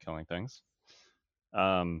very good at killing things,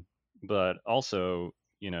 but also,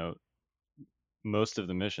 you know, most of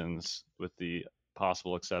the missions, with the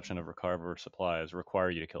possible exception of recover supplies, require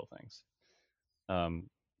you to kill things.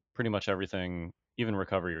 Pretty much everything, even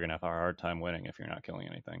recover, you're gonna have a hard time winning if you're not killing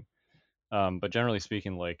anything. But generally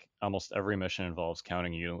speaking, like almost every mission involves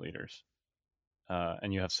counting unit leaders,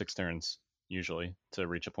 and you have 6 turns usually to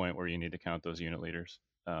reach a point where you need to count those unit leaders.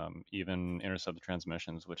 Even intercept the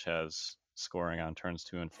transmissions, which has scoring on turns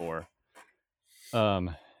 2 and 4.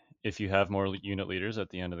 If you have more unit leaders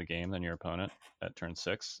at the end of the game than your opponent at turn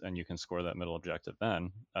 6, and you can score that middle objective,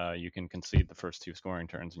 then you can concede the first 2 scoring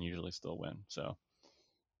turns and usually still win. So,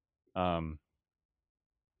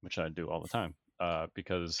 which I do all the time,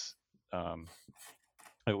 because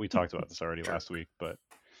we talked about this already last week, but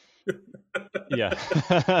yeah.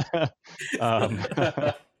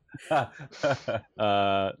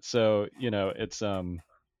 So, you know, it's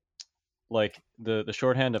like the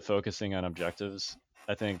shorthand of focusing on objectives,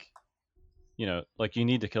 I think, you know, like you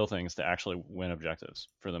need to kill things to actually win objectives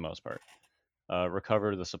for the most part.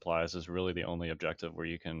 Recover the supplies is really the only objective where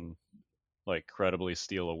you can like credibly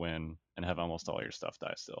steal a win and have almost all your stuff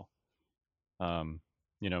die still.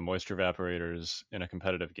 You know, moisture evaporators in a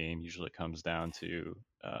competitive game usually comes down to,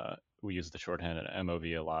 we use the shorthand at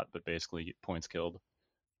MOV a lot, but basically points killed,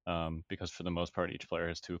 because for the most part each player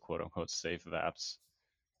has 2 quote unquote safe vaps.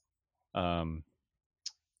 And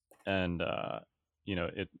you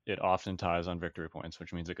know, it often ties on victory points,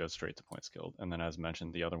 which means it goes straight to points killed. And then, as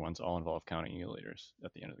mentioned, the other ones all involve counting unit leaders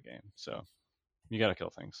at the end of the game. So you got to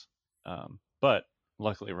kill things. But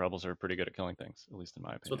luckily, rebels are pretty good at killing things, at least in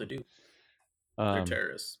my opinion. That's what they do. They're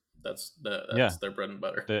terrorists. That's their bread and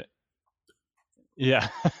butter. Yeah.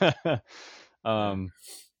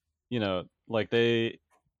 You know, like they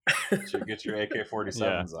get your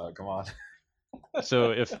AK-47s out. Come on.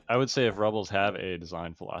 So I would say if rebels have a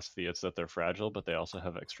design philosophy, it's that they're fragile, but they also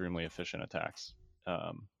have extremely efficient attacks.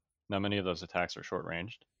 Now, many of those attacks are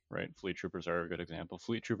short-ranged, right? Fleet troopers are a good example.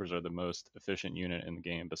 Fleet troopers are the most efficient unit in the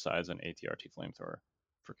game besides an ATRT flamethrower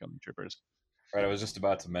for killing troopers. Right, I was just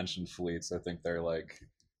about to mention fleets. I think they're like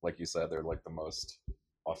you said, they're like the most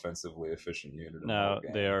offensively efficient unit in the whole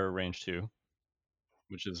game. They are range 2,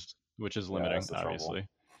 which is limiting, obviously.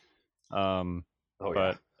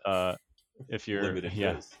 But if you're limited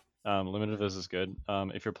vis is good.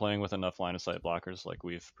 If you're playing with enough line of sight blockers, like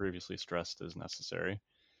we've previously stressed is necessary,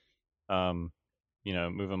 you know,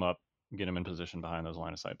 move them up, get them in position behind those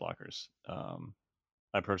line of sight blockers.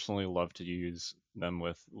 I personally love to use them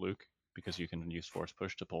with Luke because you can use force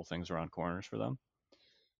push to pull things around corners for them,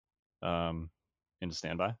 into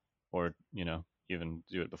standby, or, you know, even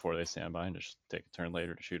do it before they stand by and just take a turn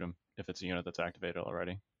later to shoot them if it's a unit that's activated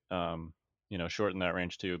already. You know, shorten that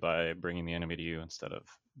range too by bringing the enemy to you instead of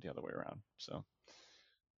the other way around. So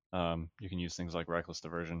you can use things like reckless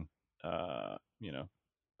diversion. You know,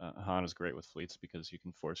 Han is great with fleets because you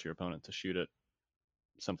can force your opponent to shoot at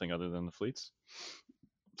something other than the fleets,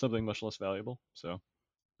 something much less valuable. So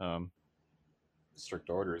strict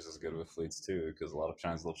orders is good with fleets too, because a lot of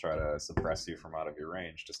times they'll try to suppress you from out of your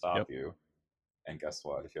range to stop you. And guess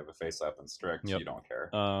what? If you have a face up and strict, you don't care.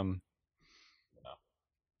 You know.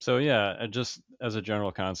 So yeah, just as a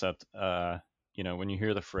general concept, you know, when you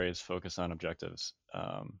hear the phrase "focus on objectives,"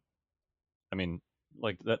 I mean,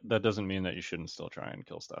 like that doesn't mean that you shouldn't still try and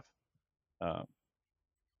kill stuff.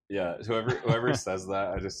 Yeah, whoever says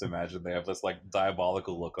that, I just imagine they have this like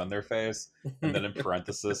diabolical look on their face, and then in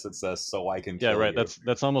parenthesis it says, "So I can Yeah, kill right. you."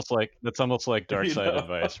 That's almost like dark You side know?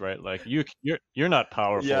 advice, right? Like you're not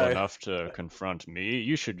powerful Yeah, enough to confront me.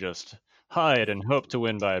 You should just hide and hope to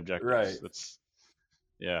win by right. objectives. That's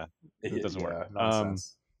yeah, it doesn't work. Yeah,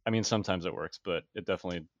 nonsense. I mean sometimes it works, but it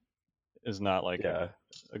definitely is not like Yeah,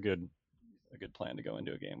 a good plan to go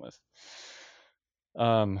into a game with.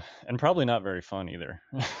 And probably not very fun either.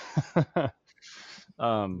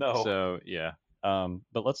 no, So yeah.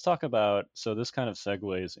 But let's talk about, so this kind of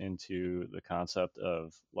segues into the concept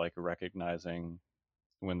of like recognizing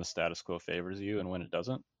when the status quo favors you and when it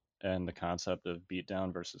doesn't, and the concept of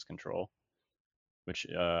beatdown versus control, which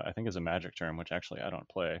I think is a Magic term, which actually I don't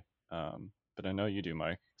play. But I know you do,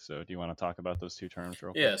 Mike. So do you want to talk about those two terms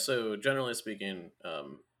real quick? Yeah, so generally speaking,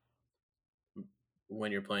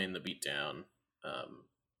 when you're playing the beatdown,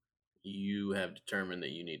 you have determined that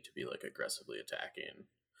you need to be like aggressively attacking.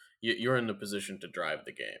 You're in the position to drive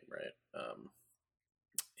the game, right?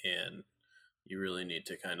 And you really need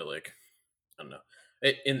to kind of like, I don't know,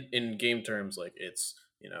 in game terms, like it's,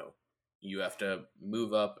 you have to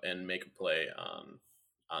move up and make a play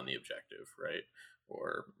on the objective, right?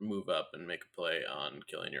 Or move up and make a play on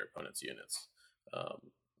killing your opponent's units.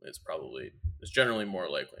 It's generally more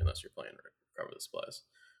likely unless you're playing recover the supplies.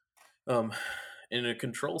 In a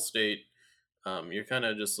control state, you're kind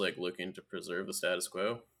of just like looking to preserve the status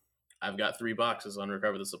quo. I've got 3 boxes on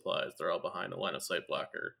recover the supplies. They're all behind a line of sight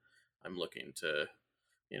blocker. I'm looking to,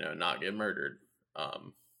 not get murdered.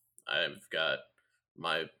 I've got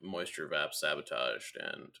my moisture vap sabotaged,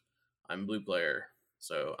 and I'm blue player,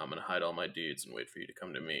 so I'm gonna hide all my dudes and wait for you to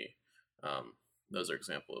come to me. Those are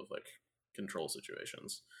example of like control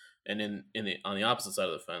situations. And on the opposite side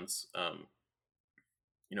of the fence,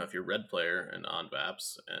 if you're red player and on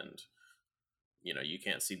vaps and you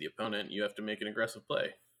can't see the opponent, you have to make an aggressive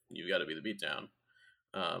play. You've got to be the beatdown.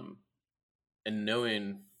 And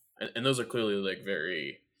knowing, and those are clearly like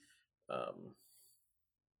very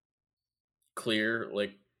clear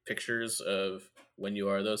like pictures of when you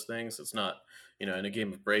are those things. It's not, in a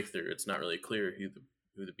game of breakthrough, it's not really clear who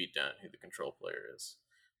the beatdown, who the control player is.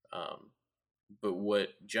 But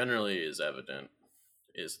what generally is evident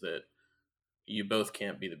is that you both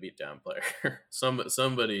can't be the beatdown player.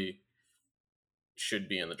 Somebody should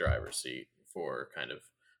be in the driver's seat for kind of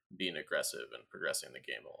being aggressive and progressing the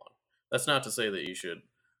game along. That's not to say that you should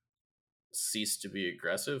cease to be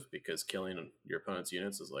aggressive, because killing your opponent's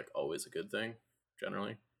units is like always a good thing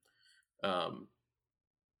generally.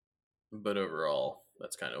 But overall,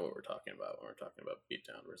 that's kind of what we're talking about when we're talking about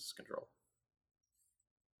beatdown versus control.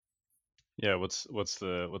 Yeah, what's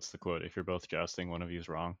the quote? If you're both jousting, one of you is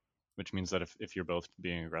wrong, which means that if you're both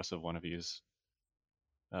being aggressive, one of you's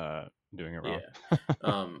doing it wrong.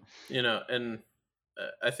 Yeah. And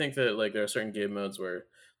I think that like there are certain game modes where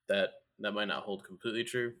that might not hold completely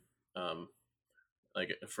true.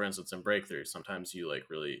 Like for instance, in breakthrough, sometimes you like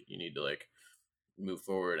really you need to like move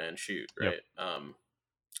forward and shoot, right? Yep.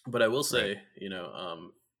 But I will say, right. A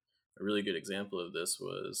really good example of this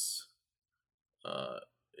was at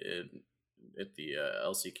the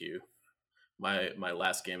LCQ. My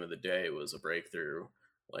last game of the day was a breakthrough,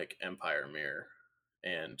 like Empire Mirror,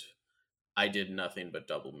 and I did nothing but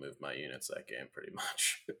double move my units that game pretty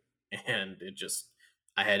much. And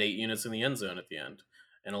I had 8 units in the end zone at the end,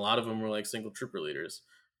 and a lot of them were like single trooper leaders.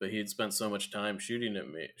 But he had spent so much time shooting at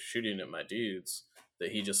my dudes,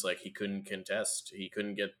 that he couldn't contest. He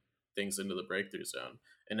couldn't get things into the breakthrough zone.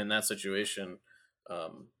 And in that situation,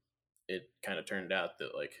 it kind of turned out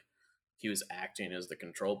that like he was acting as the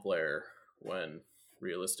control player when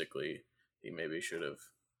realistically he maybe should have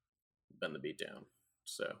been the beatdown.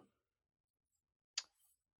 So.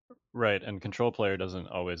 Right, and control player doesn't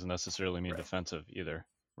always necessarily mean Right. defensive either,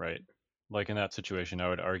 right? Like in that situation, I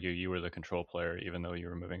would argue you were the control player even though you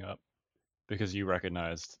were moving up, because you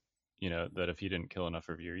recognized, that if you didn't kill enough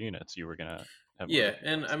of your units, you were gonna have. Yeah,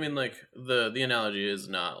 and I mean, like the analogy is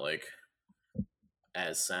not like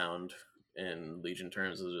as sound in Legion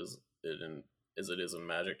terms as it is in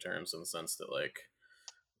Magic terms, in the sense that like,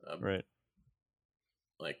 right,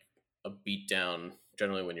 like a beatdown.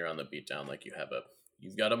 Generally, when you're on the beatdown, like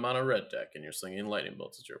you've got a mono red deck and you're slinging lightning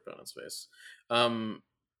bolts at your opponent's face.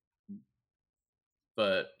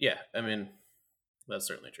 But yeah, I mean, that's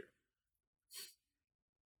certainly true.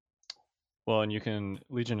 Well, and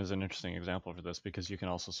Legion is an interesting example for this, because you can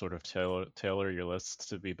also sort of tailor your lists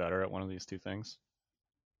to be better at one of these two things,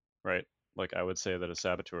 right? Like I would say that a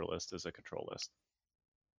saboteur list is a control list,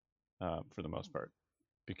 for the most part.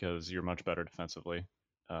 because you're much better defensively.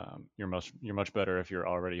 You're much better if you're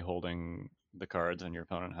already holding the cards and your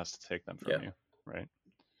opponent has to take them from you, right?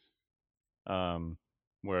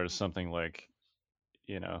 Whereas something like,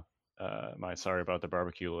 my sorry about the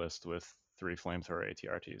barbecue list with 3 flamethrower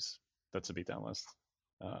ATRTs, that's a beatdown list,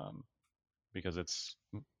 because it's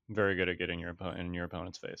very good at getting in your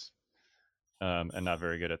opponent's face, and not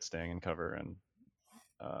very good at staying in cover and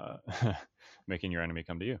making your enemy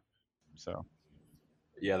come to you. So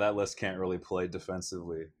yeah, that list can't really play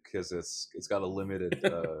defensively because it's got a limited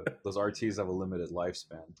those RTs have a limited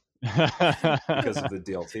lifespan because of the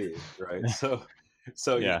DLT, right?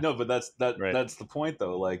 So yeah, no, but that's right, that's the point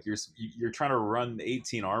though. Like you're trying to run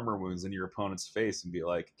 18 armor wounds in your opponent's face and be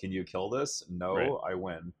like, can you kill this? No, right. I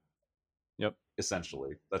win. Yep.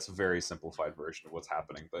 Essentially, that's a very simplified version of what's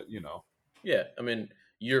happening, but Yeah, I mean,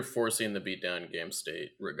 you're forcing the beatdown game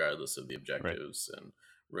state regardless of the Right. objectives and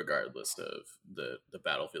regardless of the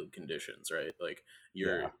battlefield conditions, right? Like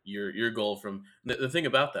Yeah. your goal from the thing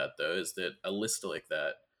about that though is that a list like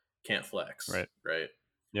that can't flex, right?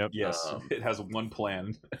 Yep. Yes, it has one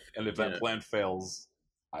plan, and if that plan fails,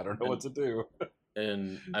 I don't know what to do.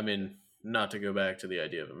 And I mean, not to go back to the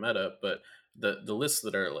idea of a meta, but the lists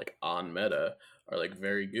that are like on meta are like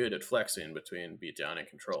very good at flexing between beatdown and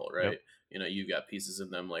control, right? Yep. You've got pieces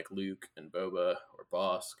in them like Luke and Boba or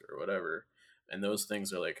Bosk or whatever, and those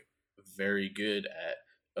things are like very good at,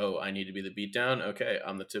 oh, I need to be the beatdown. Okay,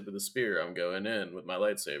 I'm the tip of the spear. I'm going in with my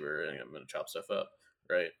lightsaber and I'm going to chop stuff up,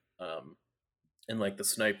 right? And like the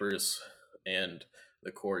snipers and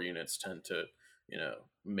the core units tend to,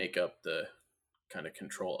 make up the kind of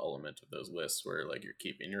control element of those lists where like you're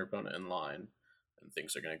keeping your opponent in line and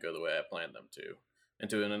things are going to go the way I planned them to. And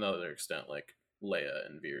to another extent, like Leia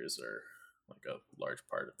and Veers are like a large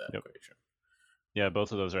part of that equation. Yeah,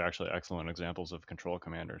 both of those are actually excellent examples of control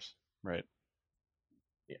commanders, right?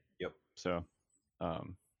 Yeah. Yep. So,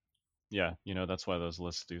 yeah, that's why those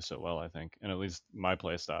lists do so well, I think. And at least my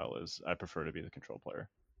play style is I prefer to be the control player.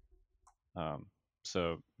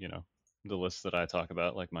 So, the lists that I talk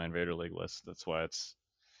about, like my Invader League list, that's why it's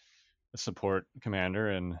a support commander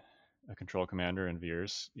and a control commander and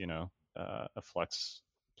Veers, a flex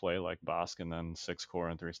play like Bosk, and then 6 core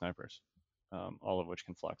and 3 snipers, all of which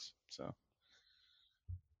can flex. So,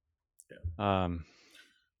 all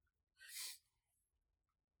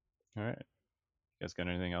right. You guys got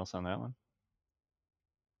anything else on that one?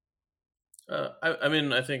 I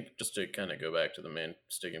mean, I think just to kind of go back to the main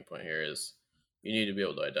sticking point here is you need to be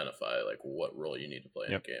able to identify like what role you need to play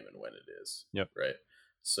in a game and when it is. Right.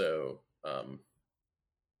 So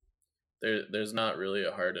there's not really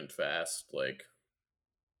a hard and fast like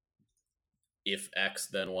if X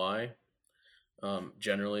then Y.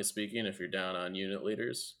 Generally speaking, if you're down on unit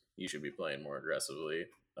leaders, you should be playing more aggressively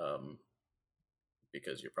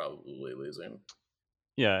because you're probably losing.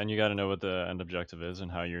 Yeah, and you got to know what the end objective is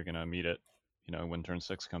and how you're going to meet it, when turn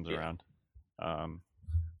 6 comes around.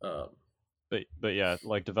 But yeah,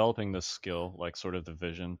 like developing this skill, like sort of the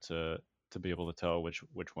vision to be able to tell which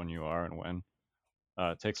one you are and when,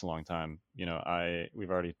 takes a long time.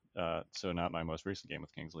 We've already so not my most recent game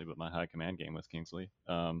with Kingsley, but my high command game with Kingsley.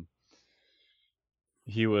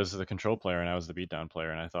 He was the control player and I was the beatdown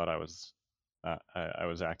player, and I thought I was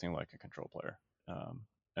acting like a control player.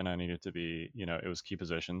 And I needed to be, it was key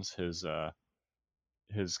positions.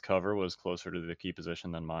 His cover was closer to the key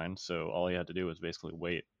position than mine, so all he had to do was basically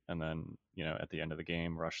wait, and then at the end of the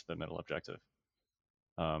game, rush the middle objective.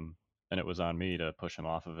 And it was on me to push him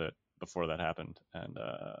off of it before that happened, and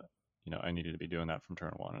I needed to be doing that from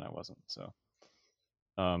turn 1, and I wasn't. So,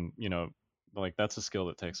 like that's a skill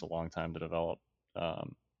that takes a long time to develop,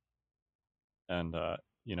 and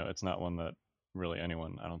it's not one that really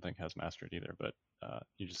anyone I don't think has mastered either. But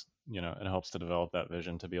you just it helps to develop that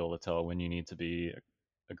vision to be able to tell when you need to be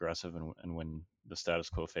aggressive and when the status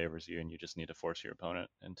quo favors you and you just need to force your opponent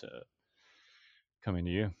into coming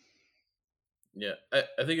to you. Yeah, I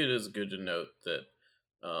think it is good to note that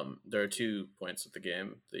there are 2 points of the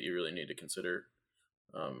game that you really need to consider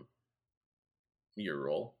your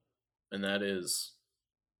role, and that is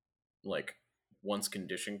like once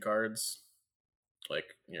condition cards,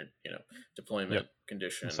 like your deployment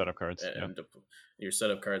condition setup cards, and your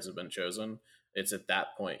setup cards have been chosen. It's at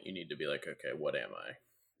that point you need to be like, okay, what am I?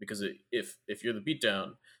 Because if you're the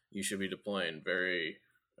beatdown, you should be deploying very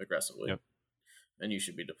aggressively, and you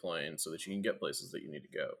should be deploying so that you can get places that you need to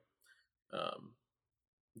go.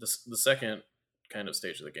 The second kind of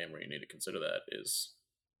stage of the game where you need to consider that is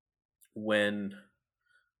when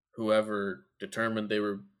whoever determined they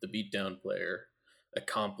were the beatdown player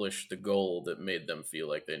accomplished the goal that made them feel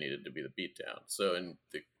like they needed to be the beatdown. So in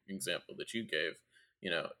the example that you gave,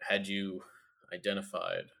 had you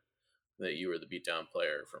identified that you were the beatdown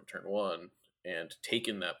player from turn 1 and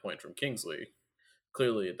taken that point from Kingsley,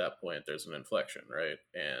 clearly at that point there's an inflection, right?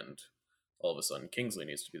 And all of a sudden Kingsley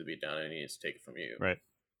needs to be the beatdown and he needs to take it from you. Right.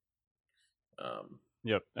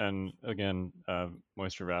 Yep. And again,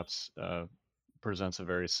 Moisture Wraps presents a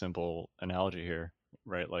very simple analogy here,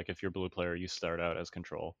 right? Like if you're blue player, you start out as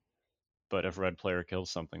control, but if red player kills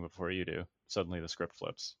something before you do, suddenly the script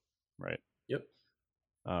flips, right? Yep.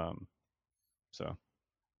 So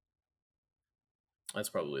that's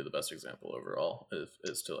probably the best example overall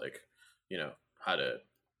is to like, how to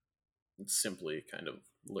simply kind of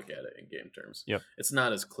look at it in game terms. Yep. It's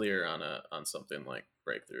not as clear on something like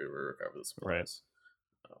Breakthrough or Recover the Supplies. Right.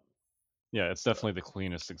 Yeah, it's definitely the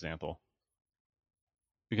cleanest example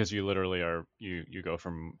because you literally you go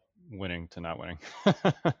from winning to not winning.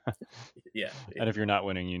 Yeah. And if you're not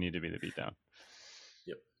winning, you need to be the beatdown.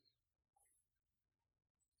 Yep.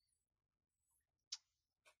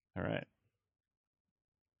 All right.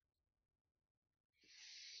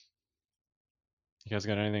 You guys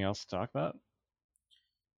got anything else to talk about?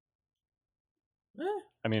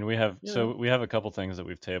 I mean, we have we have a couple things that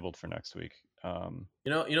we've tabled for next week. You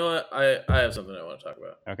know what? I have something I want to talk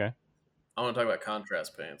about. Okay. I want to talk about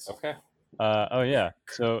contrast paints. Okay. Oh yeah.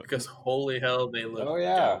 So because holy hell, they look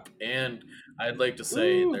dope. And I'd like to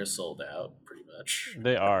say they're sold out pretty much.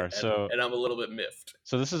 They are. And I'm a little bit miffed.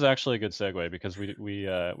 So this is actually a good segue because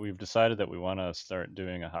we've decided that we want to start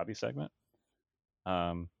doing a hobby segment.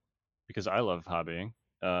 Because I love hobbying.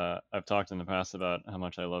 I've talked in the past about how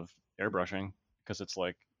much I love airbrushing because it's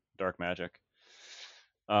like dark magic.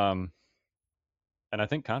 And I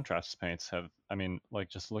think contrast paints have, I mean, like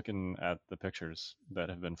just looking at the pictures that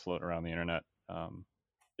have been floating around the internet,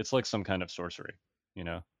 it's like some kind of sorcery,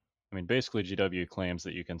 I mean, basically GW claims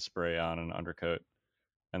that you can spray on an undercoat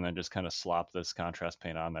and then just kind of slop this contrast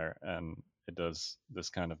paint on there, and it does this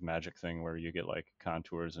kind of magic thing where you get like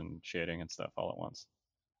contours and shading and stuff all at once.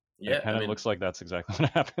 Yeah, it kind of looks like that's exactly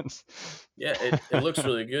what happens. Yeah, it looks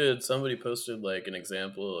really good. Somebody posted like an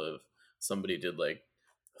example of somebody did like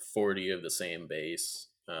 40 of the same base,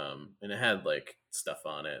 and it had like stuff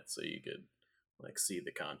on it so you could like see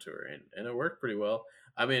the contour, and it worked pretty well.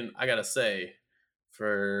 I mean, I gotta say,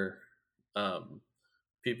 for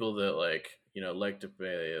people that like to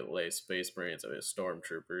play Space Marines or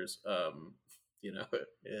Stormtroopers,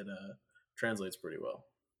 it translates pretty well.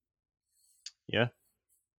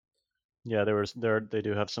 Yeah, they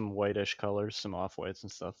do have some whitish colors, some off whites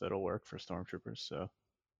and stuff that'll work for Stormtroopers. So,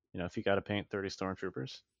 if you got to paint 30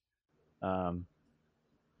 Stormtroopers,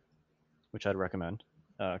 which I'd recommend,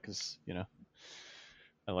 because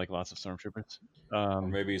I like lots of Stormtroopers. Or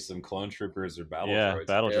maybe some clone troopers or battle droids. Yeah,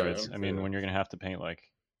 battle droids. I mean, when you're gonna have to paint like,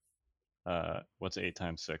 what's 8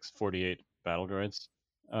 times 6? 48 battle droids.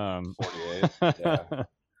 48. Yeah.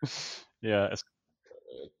 Yeah.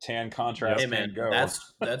 Tan contrast. Hey man, go.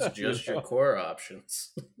 that's just your core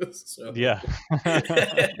options. So. Yeah.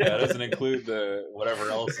 That doesn't include the whatever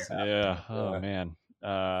else is happening. Yeah. Oh man.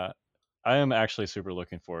 I am actually super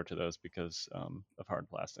looking forward to those because of hard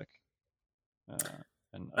plastic.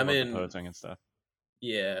 And I love the posing and stuff.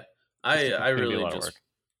 Yeah, I really just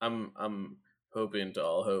I'm hoping to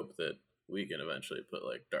all hope that we can eventually put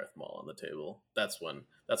like Darth Maul on the table. That's when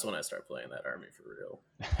I start playing that army for real.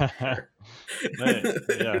 Sure.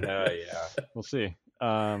 Yeah. We'll see.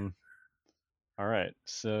 All right.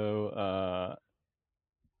 So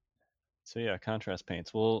yeah, contrast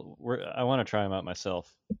paints. Well, I want to try them out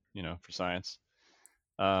myself, for science.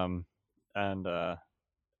 And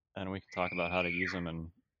we can talk about how to use them.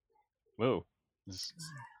 And whoa, is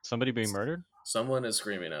somebody being murdered? Someone is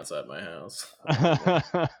screaming outside my house.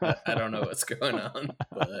 I don't know what's going on,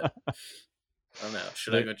 but I don't know.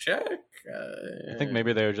 Should I go check? I think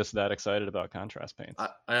maybe they were just that excited about contrast paints. I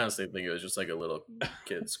honestly think it was just like a little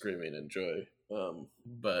kid screaming in joy.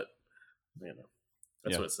 But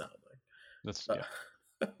that's what it sounded like. That's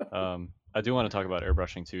I do want to talk about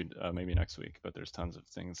airbrushing too, maybe next week, but there's tons of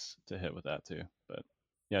things to hit with that too. But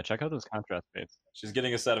yeah, check out those contrast paints. She's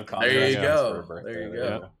getting a set of contrast. There you go. For her birthday. There you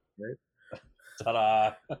go. Right.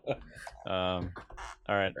 Ta-da! All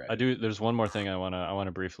right. There's one more thing I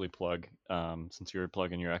wanna briefly plug. Since you were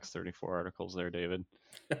plugging your X34 articles there, David.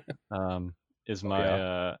 Is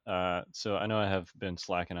my so I know I have been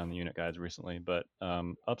slacking on the unit guides recently, but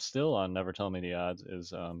up still on Never Tell Me the Odds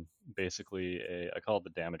is basically I call it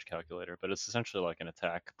the damage calculator, but it's essentially like an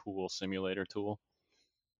attack pool simulator tool.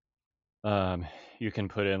 You can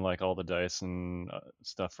put in like all the dice and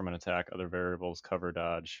stuff from an attack, other variables, cover,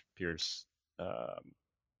 dodge, pierce,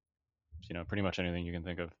 pretty much anything you can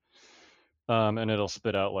think of. And it'll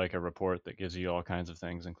spit out like a report that gives you all kinds of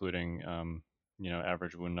things, including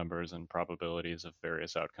average wound numbers and probabilities of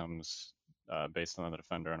various outcomes based on the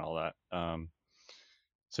defender and all that.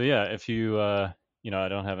 So yeah, if you I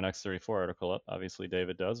don't have an X34 article up. Obviously,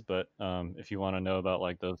 David does, but if you want to know about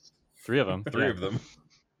like those three of them, Three of them.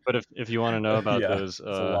 But if you want to know about Yeah, those it's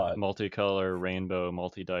a lot. multicolor rainbow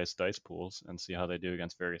multi-dice dice pools and see how they do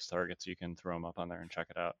against various targets, you can throw them up on there and check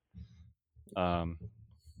it out.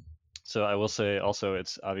 So I will say also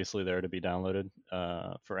it's obviously there to be downloaded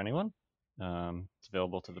for anyone. It's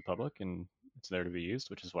available to the public and it's there to be used,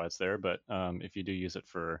 which is why it's there. But if you do use it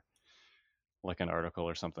for like an article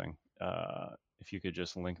or something, if you could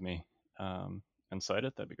just link me and cite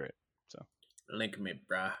it, that'd be great. So Link me,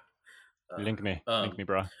 brah. link me,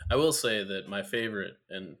 brah. I will say that my favorite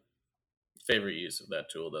use of that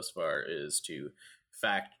tool thus far is to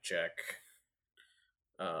fact check.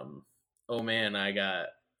 Oh man, I got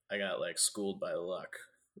like schooled by luck,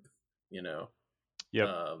 Yep.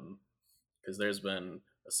 Because there's been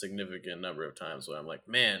a significant number of times where I'm like,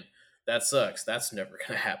 man, that sucks. That's never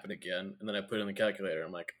gonna happen again. And then I put it in the calculator.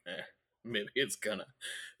 I'm like, maybe it's gonna.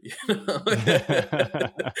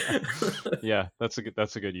 Yeah, that's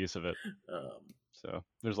a good use of it. So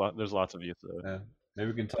there's lots of use of it. Yeah.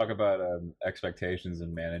 Maybe we can talk about expectations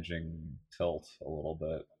and managing tilt a little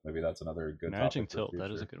bit. Maybe that's another good managing topic tilt.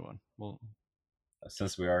 That is a good one. Well,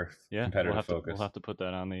 since we are competitive focused, we'll have to put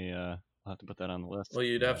that on the list. Well,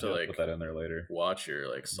 you'd have to like put that in there later. Watch your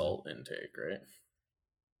like salt intake, right?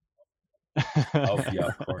 Oh yeah,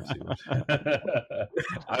 of course you would.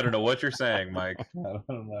 I don't know what you're saying, Mike. I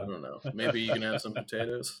don't know. Maybe you can have some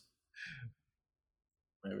potatoes.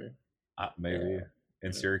 Maybe.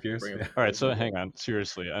 In Syracuse. All right, so hang on.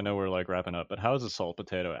 Seriously, I know we're like wrapping up, but how is a salt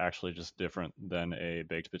potato actually just different than a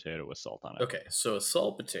baked potato with salt on it? Okay, so a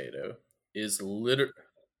salt potato is literally.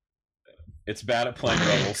 It's bad at playing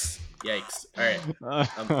Rebels. Yikes! All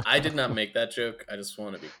right, I did not make that joke. I just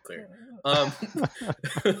want to be clear.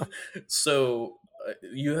 So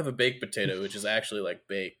you have a baked potato, which is actually like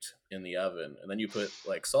baked in the oven, and then you put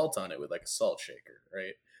like salt on it with like a salt shaker,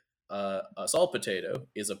 right? A salt potato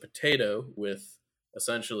is a potato with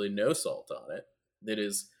essentially no salt on it that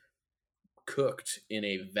is cooked in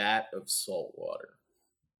a vat of salt water.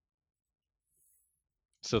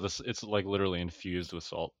 So it's like literally infused with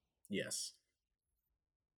salt. Yes.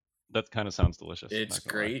 That kind of sounds delicious. It's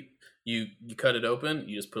great. You cut it open,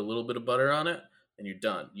 you just put a little bit of butter on it, and you're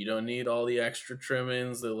done. You don't need all the extra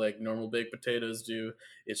trimmings that like normal baked potatoes do.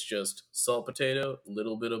 It's just salt potato, a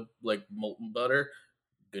little bit of like molten butter,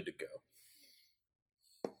 good to go.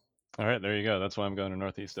 All right, there you go. That's why I'm going to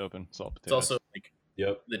Northeast Open salt potatoes. It's also like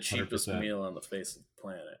the cheapest 100%. meal on the face of the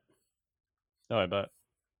planet. Oh, I bet.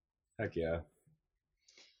 Heck yeah.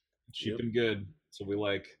 Cheap and good. So we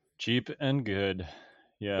like cheap and good.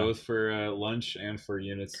 Yeah. Both for lunch and for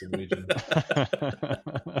units in Legion.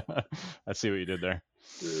 I see what you did there.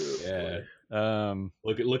 Yeah.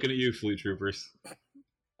 Looking at you, Fleet Troopers.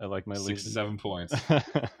 I like my 67 points.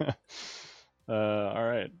 All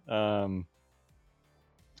right.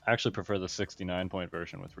 I actually prefer the 69-point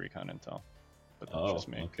version with recon intel, but that's just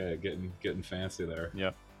me. Okay, getting fancy there.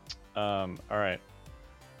 Yep. All right.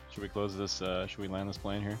 Should we close this? Should we land this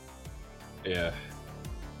plane here? Yeah.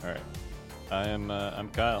 All right. I'm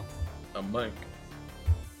Kyle. I'm Mike.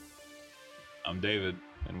 I'm David.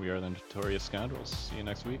 And we are the Notorious Scoundrels. See you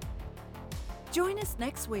next week. Join us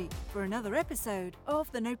next week for another episode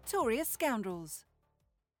of the Notorious Scoundrels.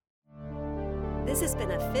 This has been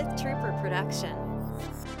a 5th Trooper production.